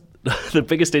worst, the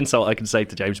biggest insult I can say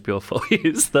to James Purefoy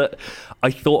is that I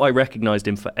thought I recognised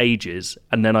him for ages,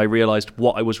 and then I realised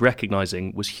what I was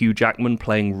recognising was Hugh Jackman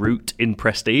playing Root in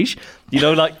Prestige. You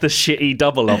know, like the shitty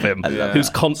double of him, who's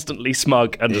constantly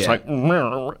smug and just like,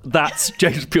 that's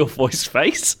James Purefoy's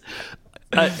face.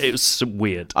 It was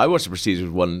weird. I watched the Prestige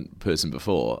with one person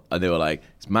before, and they were like,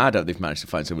 "It's mad how they've managed to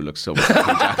find someone who looks so much like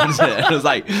Hugh Jackman." And I was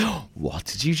like, "What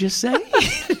did you just say?"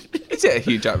 Is it a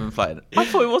Hugh Jackman playing? I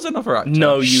thought it was another actor.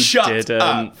 No, you Shut didn't.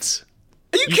 up.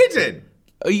 Are you kidding?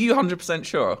 Are you 100%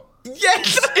 sure?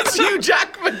 Yes, it's Hugh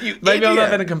Jackman. You Maybe I'm idiot.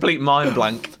 having a complete mind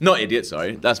blank. Not idiot.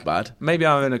 Sorry, that's bad. Maybe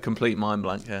I'm having a complete mind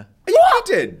blank here. Are you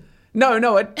kidding? No.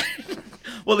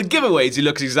 Well, the giveaway is he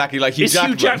looks exactly like Hugh It's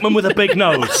Jackman. Hugh Jackman with a big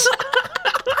nose.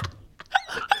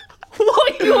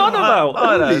 What are you on about?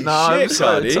 I don't know. I'm shit, so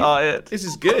Cardi. tired. This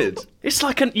is good. It's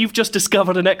like you've just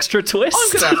discovered an extra twist.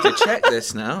 I'm going to have to check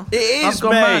this now. It is, I've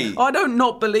gone mate. mad. I don't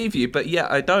not believe you, but yeah,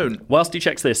 I don't. Whilst he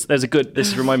checks this,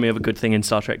 this reminds me of a good thing in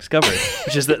Star Trek Discovery,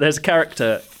 which is that there's a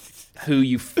character who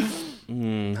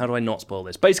how do I not spoil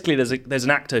this? Basically, there's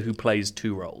an actor who plays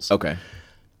two roles, Okay.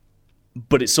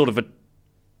 but it's sort of a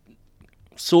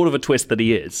twist that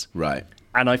he is. Right.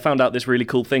 And I found out this really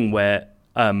cool thing where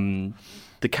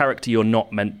the character you're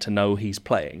not meant to know he's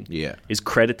playing is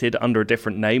credited under a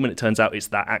different name, and it turns out it's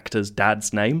that actor's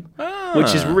dad's name,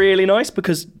 which is really nice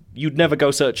because you'd never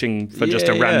go searching for just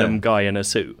a random guy in a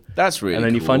suit. That's really And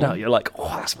then you cool. find out, you're like, oh,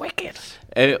 that's wicked.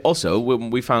 Also,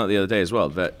 we found out the other day as well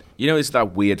that, it's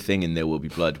that weird thing in There Will Be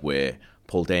Blood where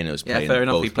Paul Dano's playing fair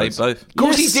enough, both he played parts. both. Of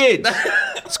course Yes. he did.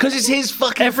 It's because it's his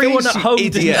fucking Everyone face, at home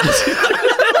you didn't.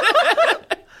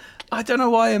 idiot. I don't know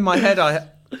why in my head I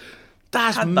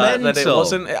That's had mental. that it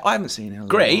wasn't. I haven't seen it.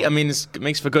 Great. I mean, it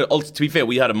makes for good. To be fair,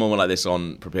 we had a moment like this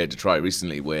on Prepared to Try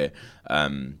recently where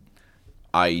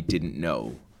I didn't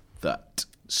know that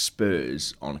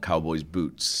spurs on cowboys'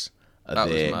 boots are That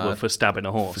was there mad. Well, for stabbing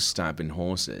a for horse. stabbing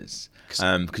horses.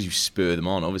 Because you spur them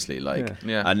on, obviously.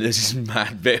 Yeah. And there's this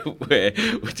mad bit where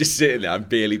we're just sitting there, I'm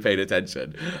barely paying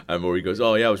attention. And Rory goes,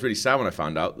 "Oh, yeah, I was really sad when I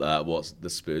found out that what the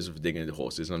spurs were for digging into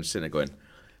horses." And I'm just sitting there going,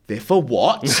 "They're for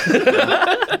what?"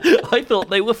 I thought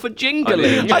they were for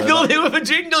jingling. I thought they were for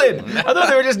jingling. I thought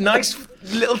they were just nice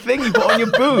little thing you put on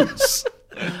your boots.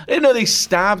 I didn't know they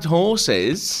stabbed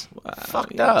horses.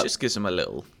 Fucked Yeah, up. Just gives him a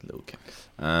little kick.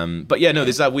 But yeah, no,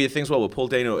 there's that weird thing as well where Paul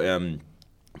Dano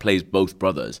plays both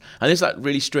brothers. And there's that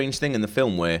really strange thing in the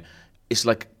film where it's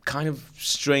like kind of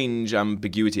strange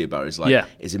ambiguity about it. It's like,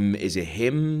 is it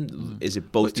him? Is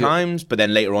it both times? But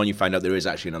then later on you find out there is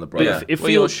actually another brother. If Well,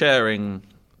 you're sharing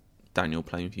Daniel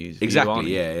playing for you.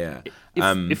 Exactly, yeah.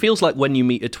 It feels like when you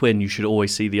meet a twin, you should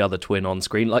always see the other twin on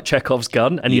screen, like Chekhov's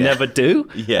gun, and you never do.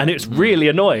 Yeah. And it's really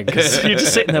annoying because you're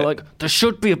just sitting there like, there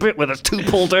should be a bit where there's two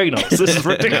Paul Danos. This is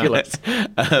ridiculous.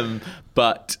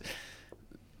 But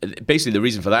basically the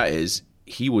reason for that is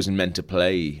he wasn't meant to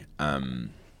play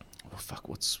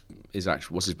what's his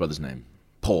brother's name?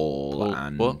 Paul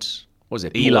and what? What was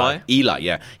it? Eli? Eli,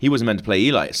 yeah. He wasn't meant to play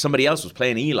Eli. Somebody else was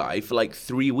playing Eli for like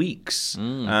 3 weeks.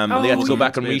 And they had to go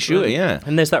back and reshoot it, yeah.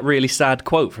 And there's that really sad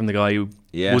quote from the guy who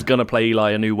Yeah. was going to play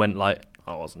Eli and who went like,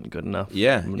 I wasn't good enough.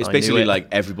 Yeah, And it's I knew basically it. like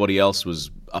everybody else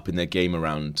was up in their game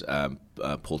around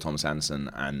Paul Thomas Anderson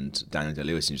and Daniel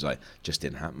Day-Lewis, and he was like, just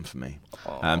didn't happen for me.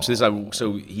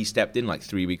 So he stepped in like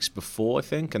 3 weeks before, I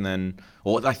think, and then,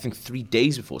 or I think 3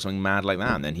 days before, something mad like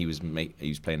that, and then he was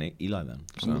playing Eli then.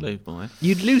 So, Unbelievable. Eh?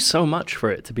 You'd lose so much for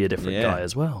it to be a different Yeah. guy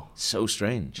as well. so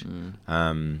strange.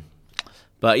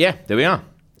 But yeah, there we are.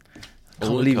 I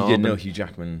can't believe you didn't know Hugh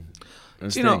Jackman. Do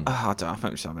you know? I don't know. I think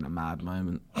I'm just having a mad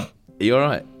moment. Are you all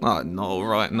right? Oh, not all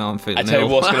right. No, I'm feeling. I tell you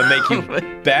ill. what's going to make you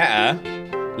better.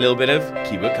 A little bit of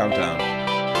keyword countdown.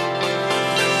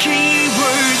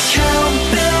 Keyword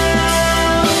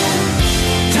countdown.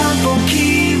 Time for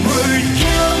keyword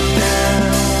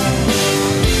countdown.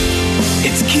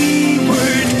 It's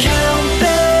keyword countdown.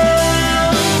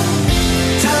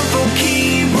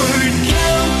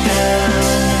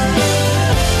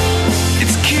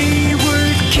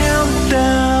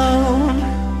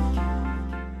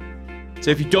 So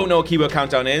if you don't know what Keyword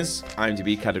Countdown is,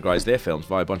 IMDb categorised their films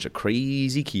by a bunch of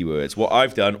crazy keywords. What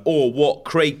I've done, or what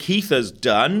Craig Keith has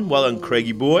done, well done,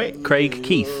 Craigie boy. Craig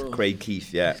Keith. Craig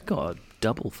Keith, yeah. He's got a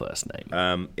double first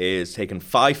name. Is taken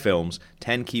 5 films,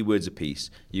 10 keywords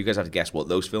apiece. You guys have to guess what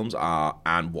those films are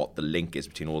and what the link is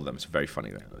between all of them. It's very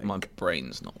funny. My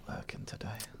brain's not working today.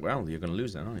 Well, you're going to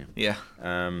lose then, aren't you? Yeah.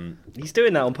 He's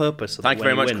doing that on purpose. So Thank you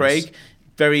very much, Craig.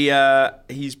 Very,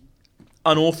 he's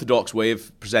unorthodox way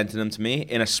of presenting them to me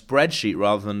in a spreadsheet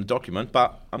rather than a document,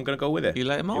 but I'm going to go with it. You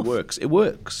let him off? It works. It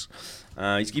works.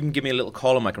 He's even given me a little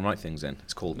column I can write things in.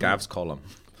 It's called Gav's column.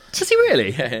 Does he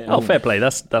really? Yeah. Oh, fair play.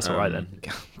 That's all right then.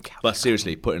 But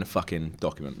seriously, put in a fucking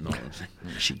document. Not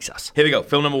Jesus. Here we go.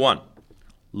 Film number 1.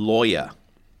 Lawyer.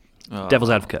 Devil's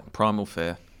Advocate. Primal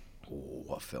Fear. Oh,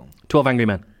 what film? 12 Angry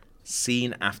Men.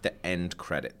 Scene after end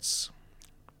credits.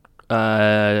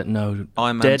 No.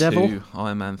 Iron Man Daredevil? 2.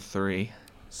 Iron Man 3.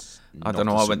 I Not don't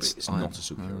know. a I went. It's not a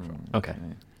superhero film. Okay.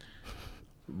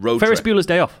 Road Ferris trip. Bueller's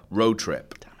Day Off. Road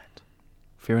trip. Damn it.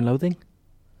 Fear and Loathing.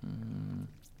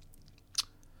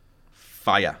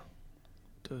 Fire.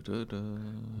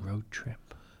 Road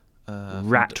Trip.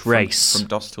 Rat Race. From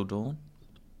Dusk Till Dawn.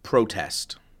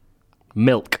 Protest.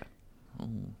 Milk. God,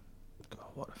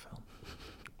 what a film.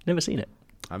 Never seen it.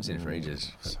 I haven't seen it for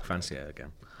ages. Fancy it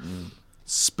again.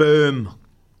 Sperm.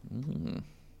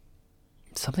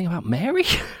 Something about Mary?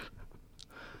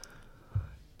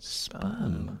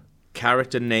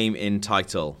 Character name in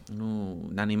title. Ooh,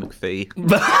 Nanny McPhee.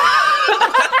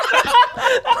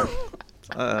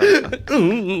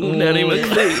 Nanny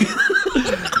McPhee.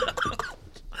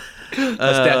 That's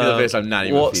definitely the first time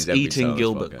Nanny What's McPhee's ever been eating on this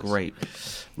Gilbert podcast. Grape?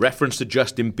 Reference to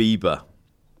Justin Bieber.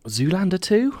 Zoolander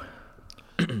 2?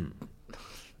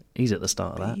 He's at the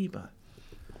start of that. Bieber.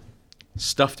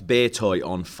 Stuffed bear toy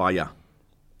on fire.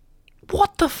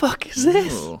 What the fuck is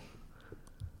this? Ooh.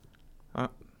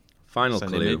 Final Same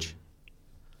clue. image.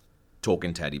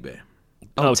 Talking teddy bear.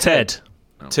 Oh, Ted.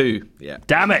 2. Yeah.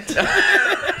 Damn it.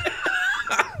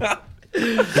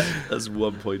 That's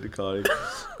 1 point to Carly.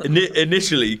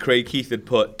 Initially, Craig Keith had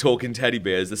put talking teddy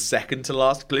bear as the second to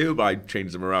last clue, but I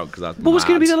changed them around because that's What was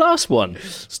going to be the last one?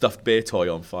 Stuffed bear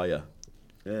toy on fire.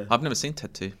 I've never seen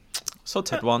Ted 2. Saw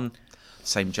Ted 1.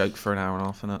 Same joke for an hour and a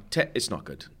half, innit? It's not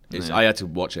good. Yeah. I had to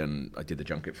watch it and I did the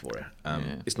junket for it.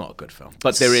 It's not a good film.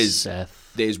 But there's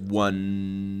Seth.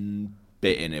 one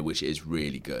bit in it which is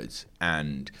really good.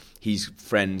 And he's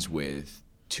friends with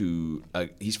a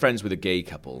gay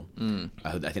couple.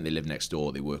 I think they live next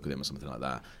door. They work with him or something like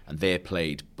that. And they're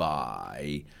played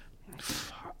by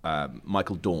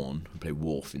Michael Dorn, who played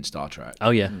Worf in Star Trek. Oh,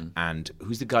 yeah. And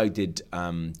who's the guy who did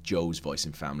Joe's voice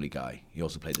in Family Guy? He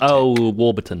also played the Oh, Tick.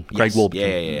 Warburton. Craig Yes.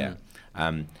 Warburton.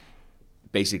 Yeah.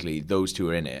 Basically, those two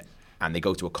are in it, and they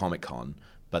go to a Comic-Con,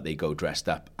 but they go dressed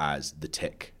up as the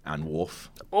Tick and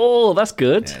Worf. Oh, that's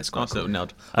good. Yeah, it's quite Nice cool. little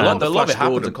nod. A lot of it happens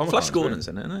Gordon. at Comic-Con, Flash isn't it? Gordon's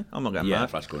in it, isn't it? I'm not going Yeah,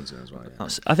 mad. Flash Gordon's in it as well. Yeah.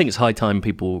 I think it's high time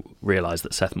people realise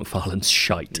that Seth MacFarlane's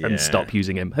shite Yeah. and stop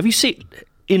using him. Have you seen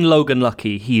in Logan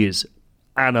Lucky? He is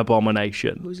an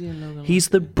abomination. Who's he in Logan? He's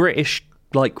the British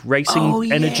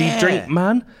racing energy drink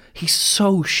man. He's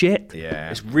so shit.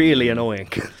 Yeah. It's really annoying.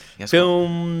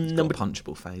 Film Got number a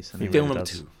punchable face. He Anyway. Film really number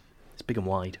does. 2. It's big and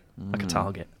wide, like a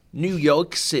target. New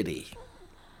York City.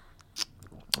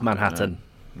 Manhattan.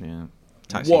 Yeah.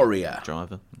 Taxi Warrior.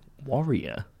 Driver.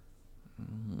 Warrior.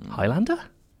 Highlander.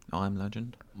 I Am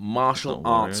Legend. Martial Not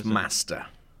Warrior, Arts is it? Master.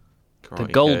 The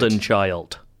Karate Golden Kid.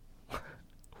 Child.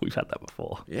 We've had that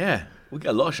before. Yeah. We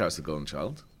get a lot of shouts to Golden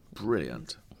Child.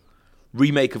 Brilliant.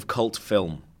 Remake of cult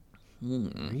film.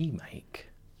 Remake.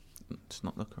 It's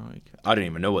not the Karate Kid. I don't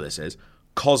even know what this is.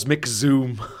 Cosmic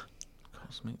Zoom.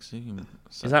 Cosmic Zoom.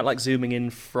 Is that like zooming in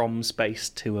from space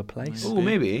to a place? Oh,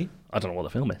 maybe. I don't know what the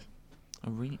film is.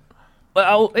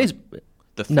 Well, It's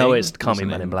the No, Thing, it's Can't Be wasn't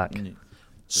Men it? in Black.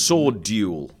 Sword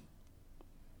Duel.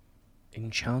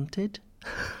 Enchanted.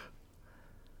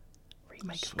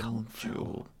 Remake of cult film.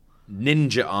 Jewel.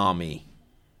 Ninja Army.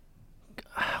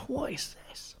 What is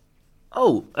this?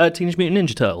 Oh, Teenage Mutant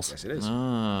Ninja Turtles. Yes, it is.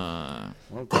 Ah.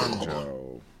 Well done,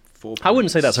 Joe. 4 I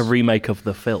wouldn't say points. that's a remake of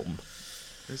the film.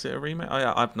 Is it a remake? Oh,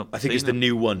 yeah, I've not I think seen it's the it.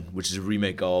 new one, which is a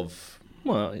remake of...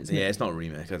 Well, it's, Yeah, it's not a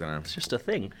remake. I don't know. it's just a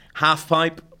thing. Half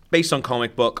Pipe, based on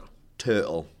comic book,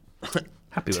 Turtle.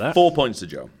 Happy with that. 4 points to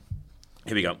Joe.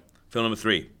 Here we go. Film number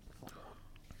 3.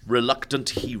 Reluctant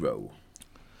Hero.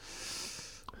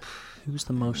 Who's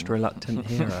the most reluctant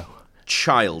hero?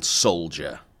 Child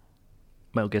Soldier.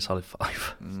 Metal Gear Solid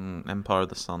 5. Empire of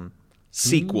the Sun.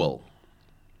 Sequel.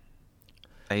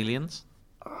 Aliens.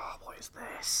 What is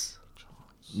this?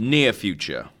 Near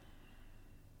Future.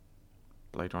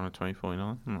 Blade Runner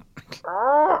 2049.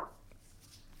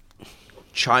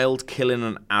 child killing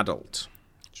an adult.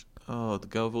 Oh, The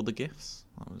Girl with All the Gifts.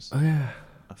 That was yeah.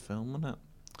 a film, wasn't it?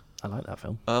 I like that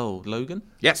film. Oh, Logan?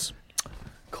 Yes.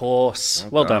 Of course.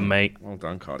 Well done, mate. Well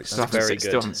done, Cardi. Still very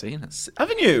good. haven't seen it.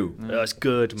 Haven't you? That's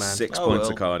good, man. 6 Oh, points well.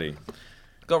 to Cardi.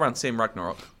 Got around to seeing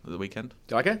Ragnarok at the weekend.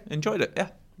 Do you like it? Enjoyed it, yeah.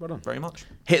 Well done. Very much.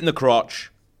 Hitting the crotch,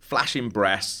 flashing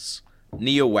breasts,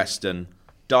 neo-western,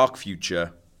 dark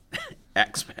future,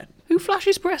 X-Men. Who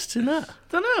flashes breasts in that?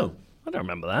 Don't know. I don't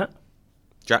remember that.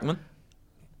 Jackman?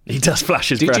 He does flash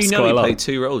his Did breasts you know quite he a lot. played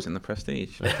 2 roles in The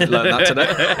Prestige? Learned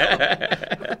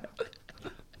that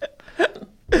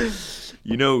today.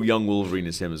 You know, young Wolverine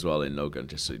is him as well in Logan.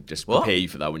 Just What? prepare you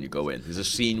for that when you go in. There's a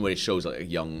scene where it shows like a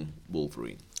young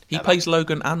Wolverine. He plays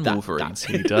Logan and Wolverine.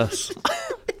 He does.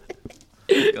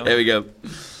 There we go.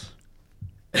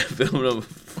 Film number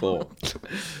 4.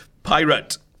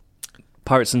 Pirate.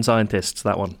 Pirates and Scientists,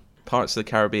 that one. Pirates of the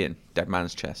Caribbean. Dead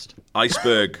Man's Chest.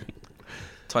 Iceberg.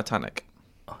 Titanic.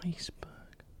 Iceberg.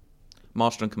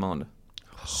 Master and Commander.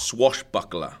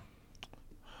 Swashbuckler.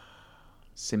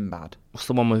 Sinbad. What's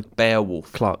the one with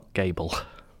Beowulf. Clark Gable?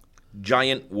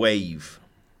 Giant Wave.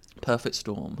 Perfect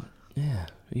Storm. Yeah,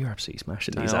 you're absolutely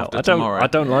smashing these Day out. After Tomorrow. I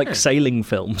don't like sailing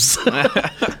films.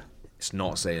 It's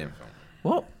not a sailing film.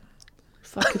 What?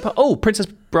 Oh, Princess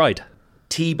Bride.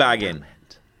 Teabagging.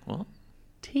 What?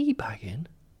 Teabagging?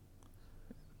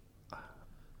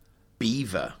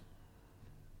 Beaver.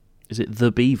 Is it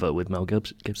The Beaver with Mel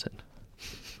Gibson?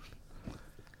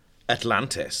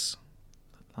 Atlantis.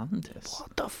 Atlantis.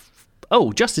 What the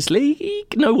Oh, Justice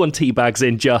League? No one teabags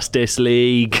in Justice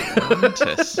League.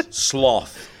 Atlantis.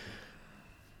 Sloth.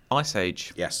 Ice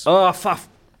Age. Yes. Oh, fuck.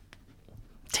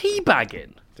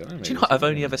 Teabagging? Do you know, I've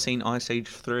only ever seen Ice Age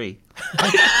 3.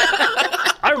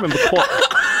 I remember quite...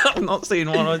 I've not seen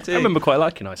 1 or 2. I remember quite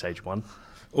liking Ice Age 1.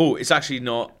 Oh, it's actually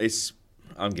not.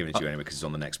 I'm giving it to you anyway because it's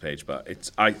on the next page. But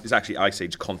it's actually Ice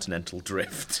Age Continental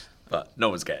Drift. But no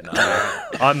one's getting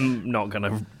that. I'm not going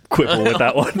to quibble with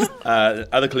that one.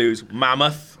 Other clues: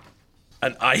 mammoth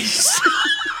and ice.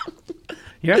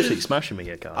 You're absolutely smashing me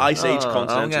here, Carl. Ice Age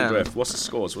Continental yeah. Drift. What's the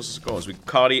scores? We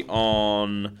Cardi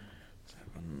on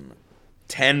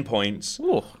 10 points.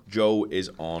 Ooh. Joe is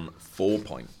on 4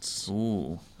 points.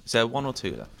 Ooh. Is there 1 or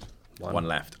 2 left? One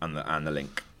left, and the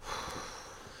link.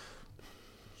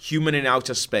 Human in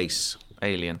outer space.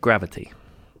 Alien. Gravity.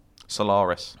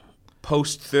 Solaris.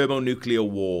 Post-thermonuclear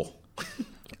war.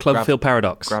 Cloverfield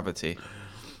Paradox. Gravity.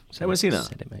 Has anyone seen that?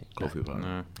 Said it, mate. Cloverfield Paradox.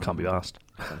 No. Can't be asked.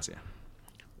 Fancy it.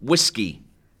 Whiskey.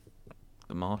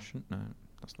 The Martian? No,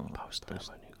 that's not.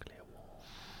 Post-thermonuclear war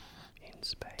in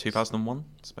space. 2001?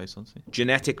 Space Odyssey.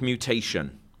 Genetic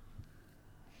mutation.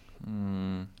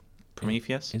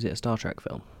 Prometheus? Is it a Star Trek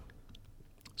film?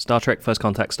 Star Trek First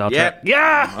Contact, Star Yeah. Trek.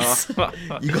 Yes!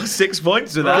 You got 6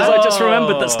 points with Because that. I just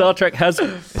remembered that Star Trek has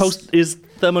is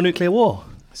thermonuclear war.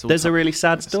 It's all There's a ti- really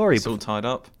sad story. It's all tied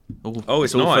up. Oh,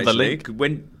 it's all not for the actually. link.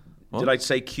 When did I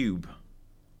say cube?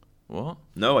 What?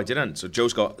 No, I didn't. So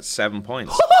Joe's got 7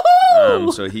 points.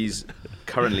 So he's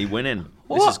currently winning.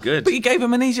 This is good. But you gave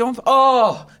him an easy one.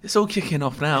 Oh, it's all kicking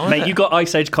off now. Mate, you got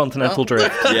Ice Age Continental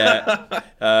Drift. Yeah.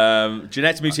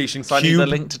 Genetic mutation. So I need Cube. the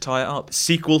link to tie it up.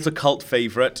 Sequel to cult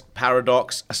favorite.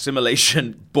 Paradox.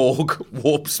 Assimilation. Borg.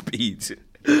 Warp speed.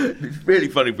 It's really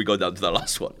funny if we go down to the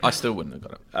last one. I still wouldn't have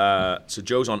got it. So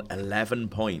Joe's on 11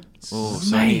 points. Oh,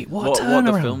 so Mate, what a what are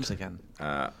the turnaround. films again?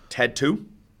 Ted 2.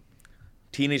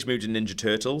 Teenage Mutant Ninja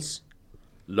Turtles.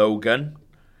 Logan.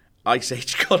 Ice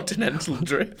Age Continental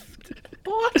Drift.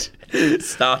 What?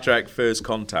 Star Trek First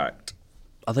Contact.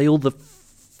 Are they all the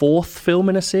fourth film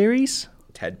in a series?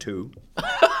 Ted 2.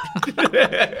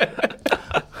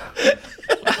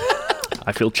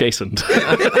 I feel chastened.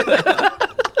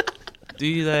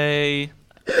 Do they?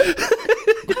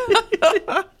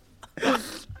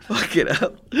 Fuck it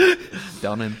up.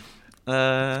 Done him.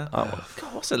 God,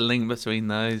 what's the link between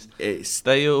those? It's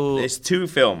 2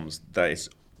 films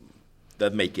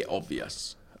that make it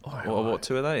obvious, What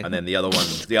 2 are they? and then the other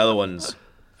ones,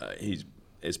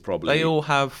 is probably They all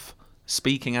have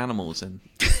speaking animals in.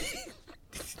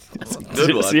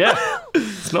 good one. Yeah,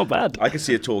 it's not bad. I could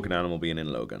see a talking animal being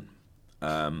in Logan.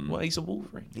 Well, he's a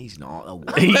Wolverine. He's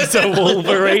not. He's a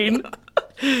Wolverine.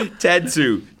 Ted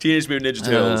 2, Teenage Mutant Ninja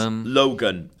Turtles,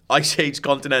 Logan, Ice Age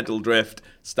Continental Drift,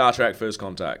 Star Trek First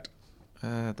Contact.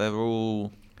 They're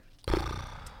all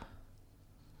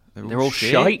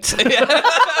shite.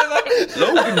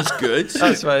 Logan's good.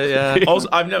 That's right. Yeah. Also,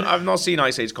 I've not seen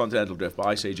Ice Age Continental Drift, but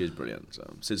Ice Age is brilliant.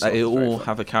 So They all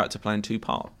have a character playing 2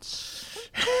 parts.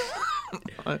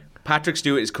 Patrick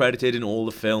Stewart is credited in all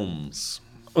the films.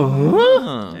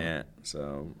 Oh. Yeah,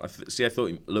 So I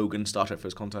thought Logan, Star Trek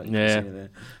First Contact. Yeah. There.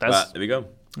 That's- But there we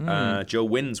go. Joe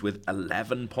wins with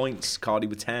 11 points. Cardi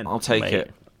with 10. I'll take Mate.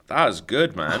 it. That was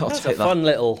good, man. That's a fun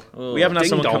little. We haven't had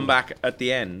someone ding-dong. come back at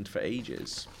the end for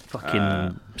ages.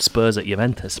 Fucking Spurs at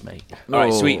Juventus, mate. All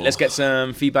right, Oh. sweet. Let's get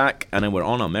some feedback, and then we're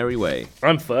on our merry way.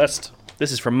 I'm first.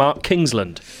 This is from Mark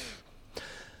Kingsland.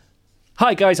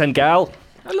 Hi, guys and gal.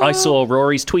 I saw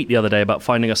Rory's tweet the other day about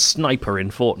finding a sniper in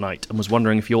Fortnite and was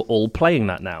wondering if you're all playing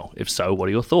that now. If so, what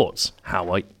are your thoughts?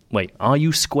 Wait, are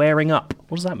you squaring up?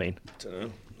 What does that mean? I don't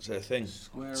know. Is that a thing?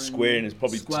 Squaring is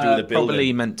probably to do with the building.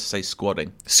 Probably meant to say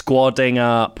squadding. Squadding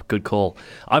up. Good call.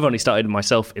 I've only started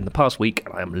myself in the past week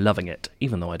and I am loving it,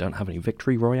 even though I don't have any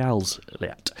victory royales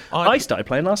yet. I started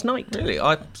playing last night. Really?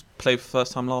 I played for the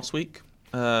first time last week.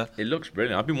 It looks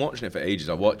brilliant. I've been watching it for ages.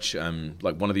 I watch,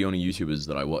 like, one of the only YouTubers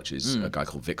that I watch is a guy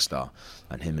called Vicstar,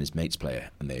 and him and his mates play it,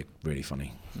 and they're really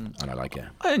funny, and I like it.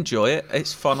 I enjoy it.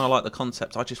 It's fun. I like the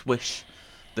concept. I just wish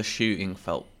the shooting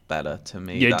felt better to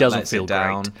me. Yeah, it That doesn't lets feel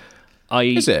down.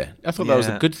 great. Is it? I thought that was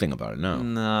Yeah. a good thing about it. No.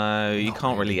 No, you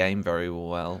can't really aim very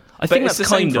well. I think But it's that's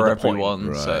the same kind of for the point. everyone.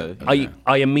 Right. So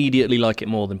I immediately like it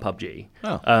more than PUBG.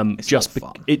 Oh. It's Just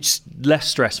more fun. it's less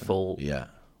stressful. Yeah.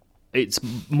 It's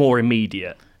more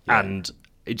immediate and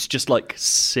it's just like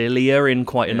sillier in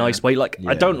quite a nice way. Like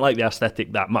I don't like the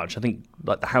aesthetic that much. I think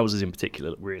like the houses in particular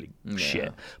look really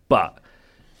shit. But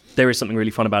there is something really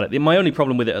fun about it. My only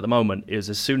problem with it at the moment is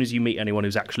as soon as you meet anyone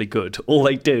who's actually good, all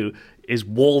they do is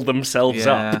wall themselves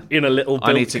Yeah. up in a little I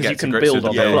building need to because get you to can grips build with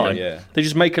on the the fly. building, yeah. They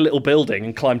just make a little building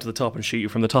and climb to the top and shoot you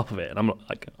from the top of it. And I'm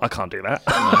like, I can't do that.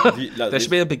 there should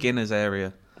be a beginner's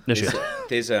area. No shit.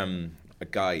 There's a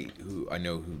guy who I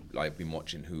know who I've been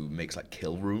watching who makes like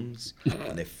kill rooms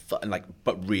and they're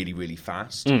but really really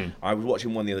fast. I was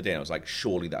watching one the other day and I was like,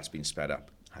 surely that's been sped up.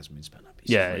 Hasn't been sped up.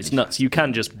 Yeah, it's nuts. You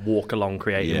can just walk along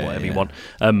creating Yeah, whatever you yeah.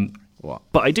 want. What?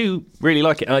 But I do really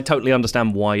like it, and I totally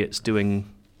understand why it's doing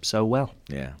so well.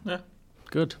 Yeah. Yeah.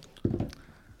 Good.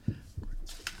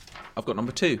 I've got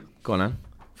number 2 Go on, then.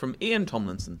 from Ian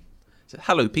Tomlinson. It said,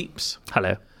 "Hello, peeps.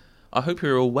 Hello. I hope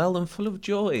you're all well and full of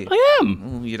joy." I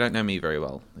am. You don't know me very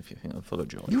well if you think I'm full of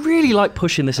joy. You really like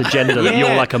pushing this agenda that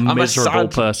you're like a I'm a miserable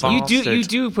sad person. bastard. You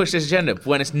do push this agenda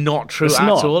when it's not true It's at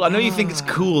not. all. I know you think it's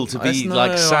cool to It's be no,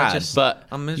 like I sad, just- but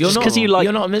I'm you're miserable. not. 'Cause you like-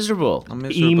 you're not miserable. I'm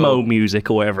miserable. Emo music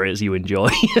or whatever it is you enjoy.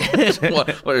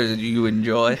 what is it you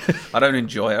enjoy? I don't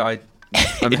enjoy it. I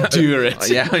Endure it.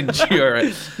 Yeah, I endure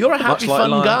it. You're a happy, Much like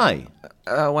fun life.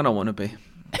 guy. When I want to be.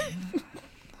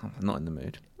 I'm not in the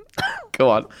mood. Go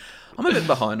on. I'm a bit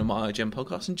behind on my IGN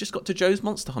podcast and just got to Joe's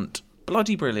Monster Hunt.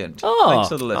 Bloody brilliant. Oh. Thanks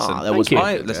for the listen. that was Thank good.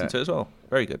 I Yeah. listened to it as well.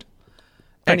 Very good.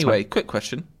 Thanks, Anyway, man. quick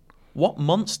question. What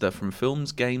monster from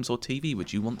films, games, or TV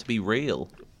would you want to be real?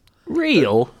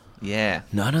 Real? Yeah.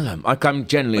 None of them. I'm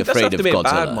generally It doesn't afraid have of to be a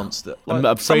Godzilla. bad monster. I'm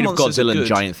Like, afraid some of monsters are Godzilla and good.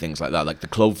 giant things like that, like the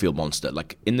Cloverfield monster.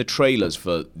 Like in the trailers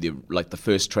for the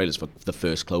first trailers for the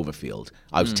first Cloverfield,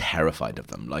 I was terrified of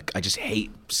them. Like I just hate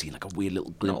seeing like a weird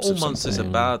little Not glimpse all of monsters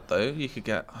something. are bad, though. You could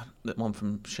get that one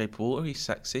from Shape of Water. He's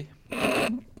sexy.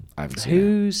 I haven't seen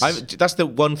Who's- that's the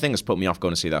one thing that's put me off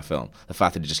going to see that film. The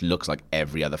fact that it just looks like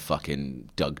every other fucking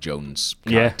Doug Jones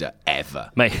character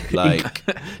ever. Mate, Like,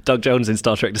 Doug Jones in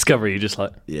Star Trek Discovery, you're just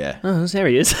like, yeah. oh, there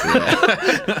he is.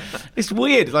 It's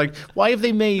weird. Like, why have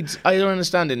they made... I don't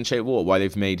understand in Shape of Water why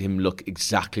they've made him look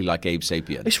exactly like Abe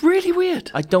Sapien. It's really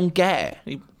weird. I don't get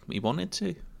it. He wanted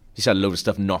to. He's had a load of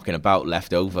stuff knocking about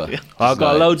left over. I've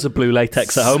got loads of blue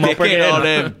latex at home. I'll Stick bring it it on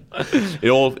in.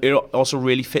 him. It also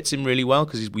really fits him really well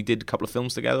because we did a couple of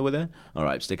films together with it. All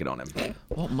right, stick it on him.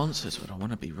 What monsters would I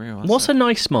want to be real? What's a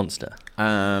nice monster?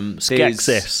 There's-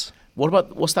 Skeksis.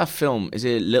 What's that film? Is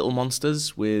it Little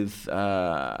Monsters with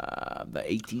the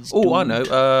 80s? Oh, I dude?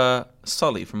 know.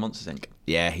 Sully from Monsters Inc.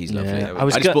 Yeah, he's lovely. Yeah. I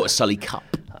just bought a Sully cup.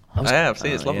 I have. See,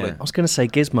 it's lovely. yeah. I was going to say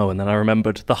Gizmo, and then I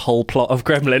remembered the whole plot of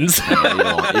Gremlins.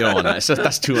 You don't want that.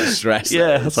 That's too much stress.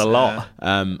 Yeah, that's a lot.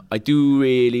 I do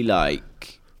really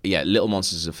like. Yeah, Little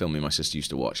Monsters is a film me and my sister used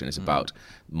to watch, and it's about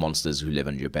monsters who live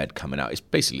under your bed coming out. It's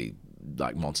basically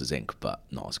like Monsters Inc., but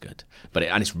not as good. But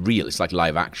it's real. It's like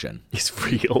live action. It's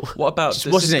real. What about...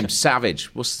 What's his name? Savage.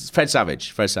 Fred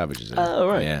Savage? Fred Savage is it? Oh,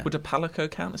 right. Yeah. Would a palico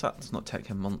count? Is that? It's not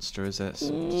technically a monster, is it? It's a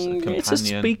companion. It's a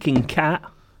speaking cat.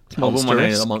 It's Oh, well,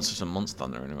 monstrous. a monster's from Monster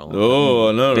Thunder anyway. Oh,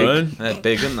 I know, big. right? They're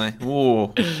big, aren't they?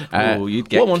 Oh, you'd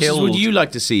get what monsters killed. would you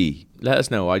like to see? Let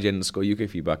us know. IGN_UK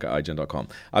feedback at IGN.com.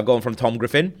 I've gone from Tom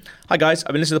Griffin. Hi guys,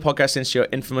 I've been listening to the podcast since your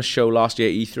infamous show last year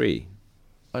at E3.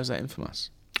 Why is that infamous?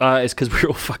 It's because we're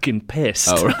all fucking pissed.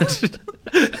 Oh, right.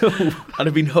 And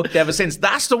I've been hooked ever since.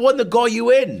 That's the one that got you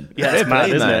in. Yeah, it's mad,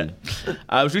 isn't it?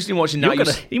 I was recently watching Now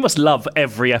You must love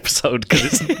every episode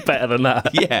because it's better than that.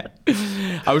 Yeah.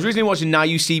 I was recently watching Now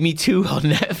You See Me 2 on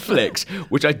Netflix,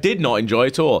 which I did not enjoy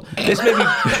at all.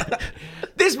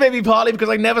 This may be partly because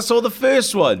I never saw the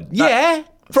first one. Yeah,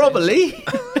 probably.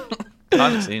 I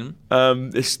haven't seen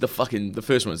them. The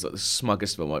first one is like the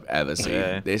smuggest film I've ever seen.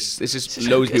 Yeah. This is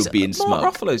loads of people being smug.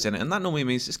 Mark Ruffalo's in it, and that normally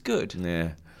means it's good.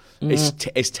 Yeah.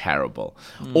 It's terrible.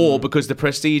 Or because The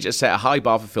Prestige has set a high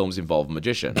bar for films involving a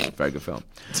magician. Very good film.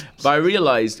 But I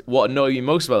realised what annoyed me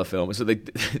most about the film is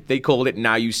that they called it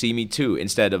Now You See Me 2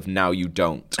 instead of Now You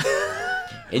Don't.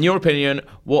 In your opinion,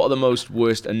 what are the most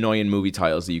worst annoying movie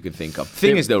titles that you could think of?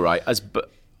 Thing is, though, right,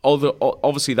 although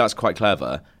obviously that's quite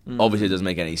clever, obviously it doesn't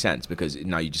make any sense because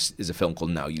now you just is a film called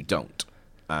Now You Don't.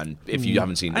 And if you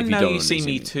haven't seen it, And if you Now don't You know See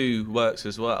Me Too. 2 works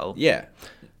as well. Yeah.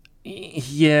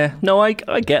 Yeah, no, I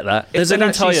get that. There's an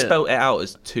actually spelt it out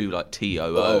as 2, like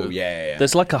T-O-O. Oh, yeah.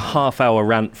 There's like a half-hour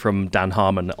rant from Dan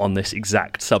Harmon on this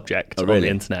exact subject on really? the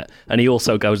internet, and he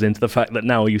also goes into the fact that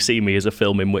Now You See Me is a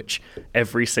film in which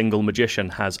every single magician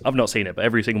has—I've not seen it, but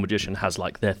every single magician has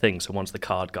like their thing. So one's the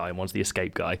card guy and one's the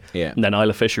escape guy. Yeah. And then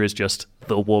Isla Fisher is just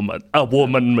a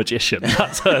woman magician.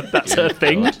 That's her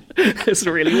thing. It's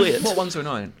really weird. What ones are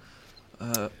annoying?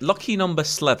 Lucky Number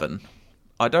Slevin.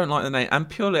 I don't like the name, and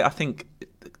purely I think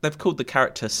they've called the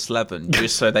character Slevin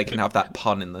just so they can have that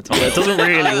pun in the title. It doesn't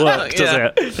really work,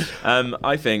 does it?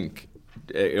 I think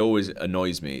it always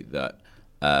annoys me that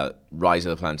Rise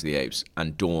of the Planet of the Apes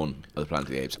and Dawn of the Planet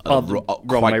of the Apes are wrong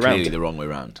quite way clearly round. the wrong way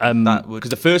around. Because Because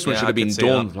the first one should have been see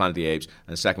Dawn that. of the Planet of the Apes,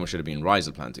 and the second one should have been Rise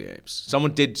of the Planet of the Apes.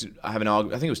 Someone did have an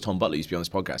argument, I think it was Tom Butler, used to be on this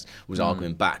podcast, was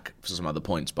arguing back for some other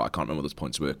points, but I can't remember what those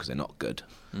points were because they're not good.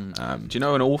 Do you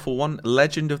know an awful one?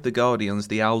 Legend of the Guardians,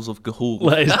 The Owls of Gahul.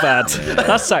 That is bad.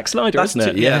 That's Zack Snyder, That's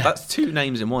isn't it? two, yeah, that's 2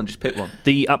 names in one. Just pick one.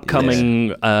 The upcoming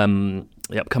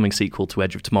sequel to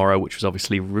Edge of Tomorrow, which was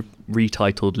obviously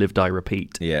retitled Live, Die,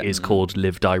 Repeat, is called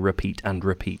Live, Die, Repeat, and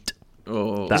Repeat.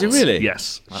 Oh, Is it really?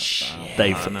 Yes.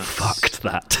 They've fucked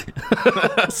that.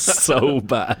 So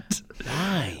bad.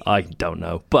 Why? I don't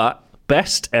know. But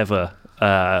best ever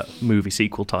movie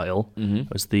sequel title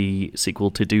was the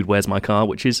sequel to Dude, Where's My Car,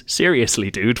 which is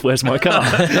Seriously, Dude, Where's My Car?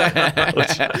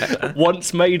 Which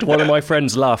once made one of my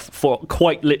friends laugh for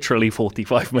quite literally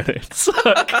 45 minutes.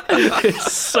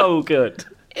 It's so good.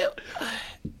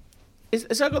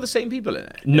 Has that got the same people in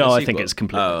it? No, The I think sequel? it's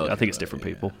completely. Oh, I think it's different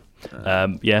people.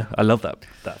 Yeah, I love that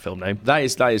film name. That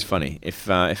is funny. If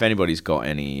anybody's got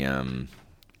any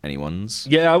ones,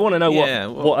 Yeah, I want to know Yeah,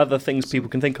 what other things people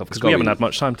can think of because we gotta haven't be- had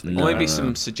much time to think. Or maybe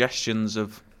some suggestions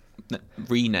of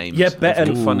renames. Yeah, of better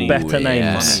funny names.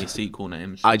 funny sequel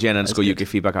names. IGN _ UK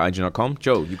feedback at IGN.com.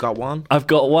 Joe, you got one? I've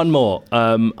got one more.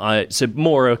 So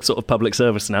more a sort of public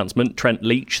service announcement. Trent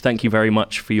Leach, thank you very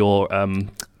much for your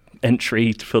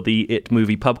entry for the It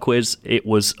Movie Pub Quiz. It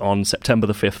was on September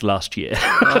the 5th last year.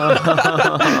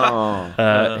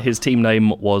 His team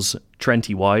name was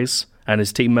Trenty Wise, and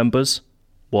his team members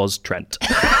was Trent.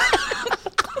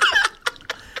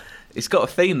 It's got a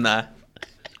theme there.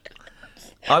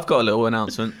 I've got a little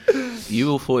announcement.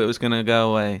 You all thought it was going to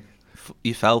go away.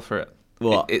 You fell for it.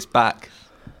 What? It's back.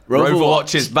 Rover Rover Watch.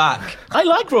 Watch is back. I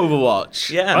like Rover Watch.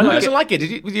 Yeah, I no, doesn't like it.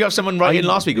 Did you have someone write in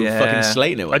last week who was Yeah. fucking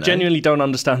slating it? I weren't they? genuinely don't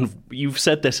understand. You've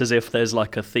said this as if there's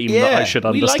like a theme that I should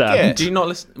we like understand. it. Do you not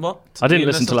listen? What? I didn't You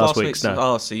listen to last week's, no.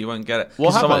 Oh, so you won't get it.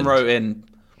 What Someone happened? wrote in,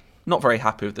 not very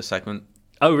happy with the segment.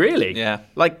 Oh, really? Yeah.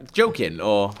 Like joking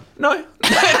or No.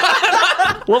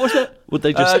 What was that? Would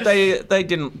they just? They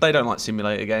don't like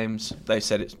simulator games. They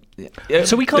said it's. Yeah.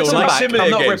 So we can't Don't talk like about simulator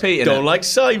I'm not games. repeating Don't it. like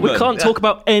Simon. we can't talk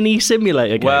about any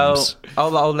simulator games.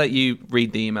 Well, I'll let you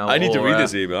read the email. I need to or, read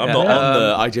this email. I'm yeah. not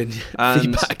on the IGN And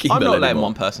feedback email I'm not letting anymore.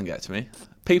 one person get to me.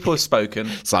 People have spoken.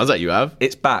 Sounds like you have.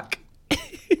 It's back.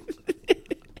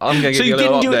 I'm going to So give you you a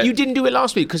little didn't do it. update. You didn't do it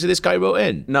last week because this guy wrote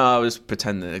in. No, I was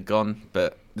pretending it had gone,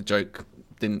 but the joke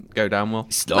didn't go down well.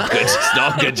 It's not good. It's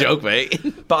not a good joke,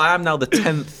 mate. But I am now the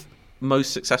 10th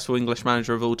most successful English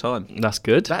manager of all time. That's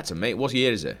good. That's amazing. What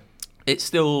year is it? It's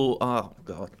still,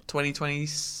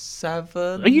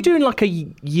 2027. Are you doing like a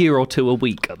year or two a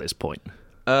week at this point?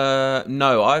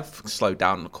 No, I've slowed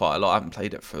down quite a lot. I haven't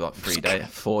played it for like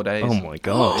 4 days. Oh my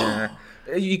god. Yeah.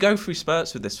 You go through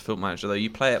spurts with this Foot Manager though. You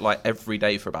play it like every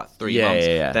day for about 3 Yeah, months.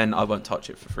 yeah. Then I won't touch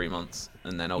it for 3 months,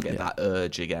 and then I'll get that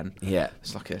urge again. Yeah.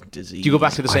 It's like a disease. Do you go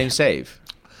back to the same save?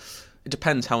 It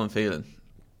depends how I'm feeling.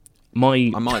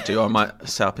 I might do. I might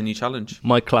set up a new challenge.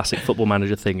 My classic football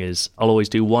manager thing is I'll always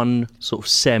do one sort of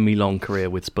semi-long career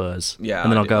with Spurs. Yeah,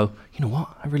 and then I I'll do. go, you know what?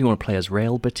 I really want to play as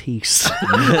Real Betis.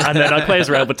 And then I play as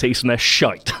Real Betis and they're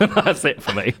shite. That's it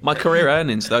for me. My career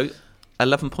earnings, though,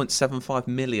 11.75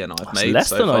 million I've made Less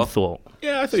so than far. I thought.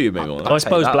 Yeah, I thought you'd make more. I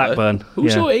suppose that, Blackburn.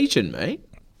 Who's yeah. your agent, mate?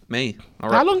 Me.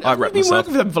 How long? I Have you rep been myself.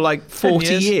 working for them for like 40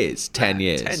 years. years? 10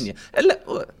 years. 10 years.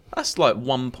 That's like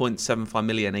 1.75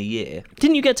 million a year.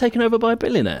 Didn't you get taken over by a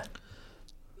billionaire?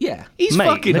 Yeah. He's Mate,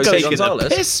 fucking Jose taking the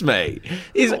Gonzalez. piss, mate.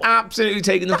 He's absolutely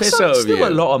taking the piss That's out of still you. a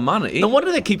lot of money. No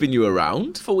wonder they're keeping you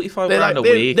around. 45 They're, grand like, a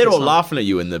they're, week. they're or all something. laughing at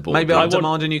you in the board. Maybe I'll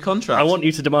demand a new contract. I want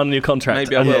you to demand a new contract.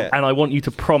 Maybe I and, will. and I want you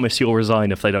to promise you'll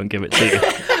resign if they don't give it to you.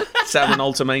 Set them an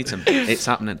ultimatum. It's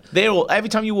happening. They're all, every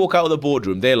time you walk out of the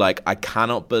boardroom, they're like, I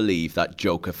cannot believe that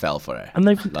Joker fell for it. And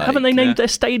haven't they named yeah. their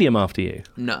stadium after you?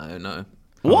 No.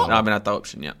 What? I haven't had that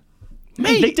option yet.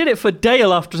 Mate, They did it for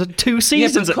Dale after 2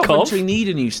 seasons yeah, but at Coventry Cov. need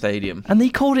a new stadium. And they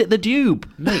called it the Dube.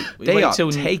 mate, We they wait are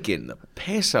till- taking the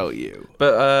piss out of you.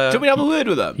 But Do you want me to have a word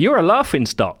with them? You're a laughing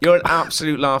stock. You're an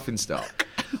absolute laughing stock.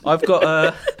 I've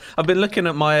got. I've been looking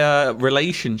at my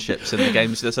relationships in the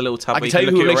game. So there's a little tab. I where can you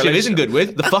tell you who look at your relationship isn't good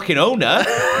with. The fucking owner.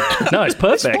 No, it's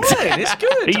perfect. Fine, it's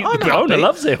good. The owner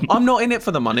loves him. I'm not in it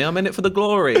for the money. I'm in it for the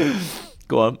glory.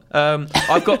 Go on.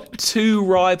 I've got 2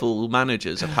 rival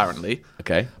managers apparently.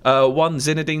 Okay. One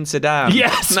Zinedine Zidane.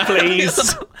 Yes,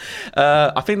 please.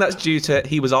 I think that's due to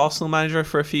he was Arsenal manager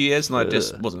for a few years, and I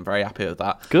just wasn't very happy with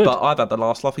that. Good. But I've had the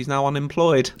last laugh. He's now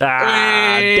unemployed.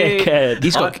 Dickhead.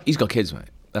 He's got kids, mate.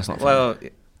 That's not funny. Well,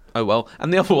 oh well.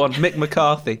 And the other one, Mick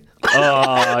McCarthy.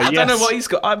 I I don't know what he's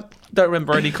got. I don't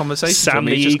remember any conversations. Sam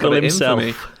with him. the He's just got Eagle it in himself. for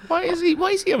me. Why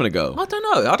is he having a go? I don't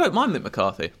know. I don't mind Mick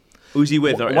McCarthy. Who's he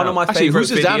with? One of my Actually, favourite who's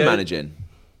his dad video- managing?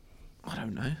 I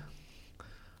don't know.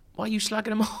 Why are you slagging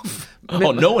him off?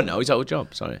 Oh, no one now. He's out of a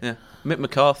job. Sorry. Yeah, Mick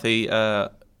McCarthy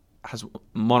has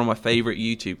one of my favourite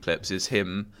YouTube clips is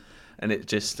him, and it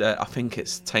just I think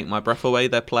it's "Take My Breath Away"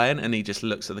 they're playing, and he just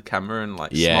looks at the camera and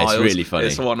like Yeah, it's smiles. really funny.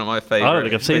 It's one of my favourite. I don't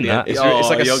think I've seen that. It's, Oh, it's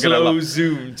like a you're gonna slow lo-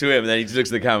 zoom to him, and then he just looks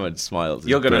at the camera and smiles.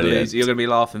 You're gonna Brilliant. lose. You're gonna be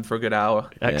laughing for a good hour.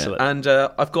 Excellent. And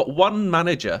I've got one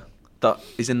manager that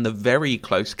is in the very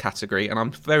close category, and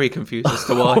I'm very confused as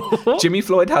to why. Jimmy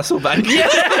Floyd Hasselbank.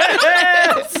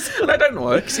 Yes! And I don't know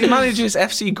why, because he manages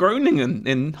FC Groningen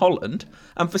in Holland,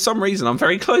 and for some reason I'm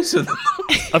very close with him.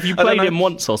 Have you I don't played know. him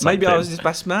once or something? Maybe I was his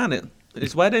best man at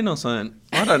his wedding or something.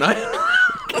 I don't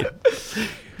know.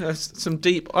 There's some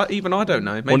deep. Even I don't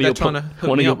know. Maybe One they're of trying your, to hook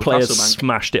one of me your up with players Hasselbank.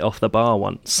 smashed it off the bar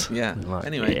once. Yeah. Like,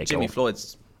 Anyway, yeah, Jimmy go on.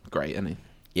 Floyd's great, isn't he?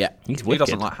 Yeah. He's He wicked.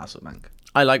 doesn't like Hasselbank.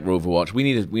 I like Roverwatch. We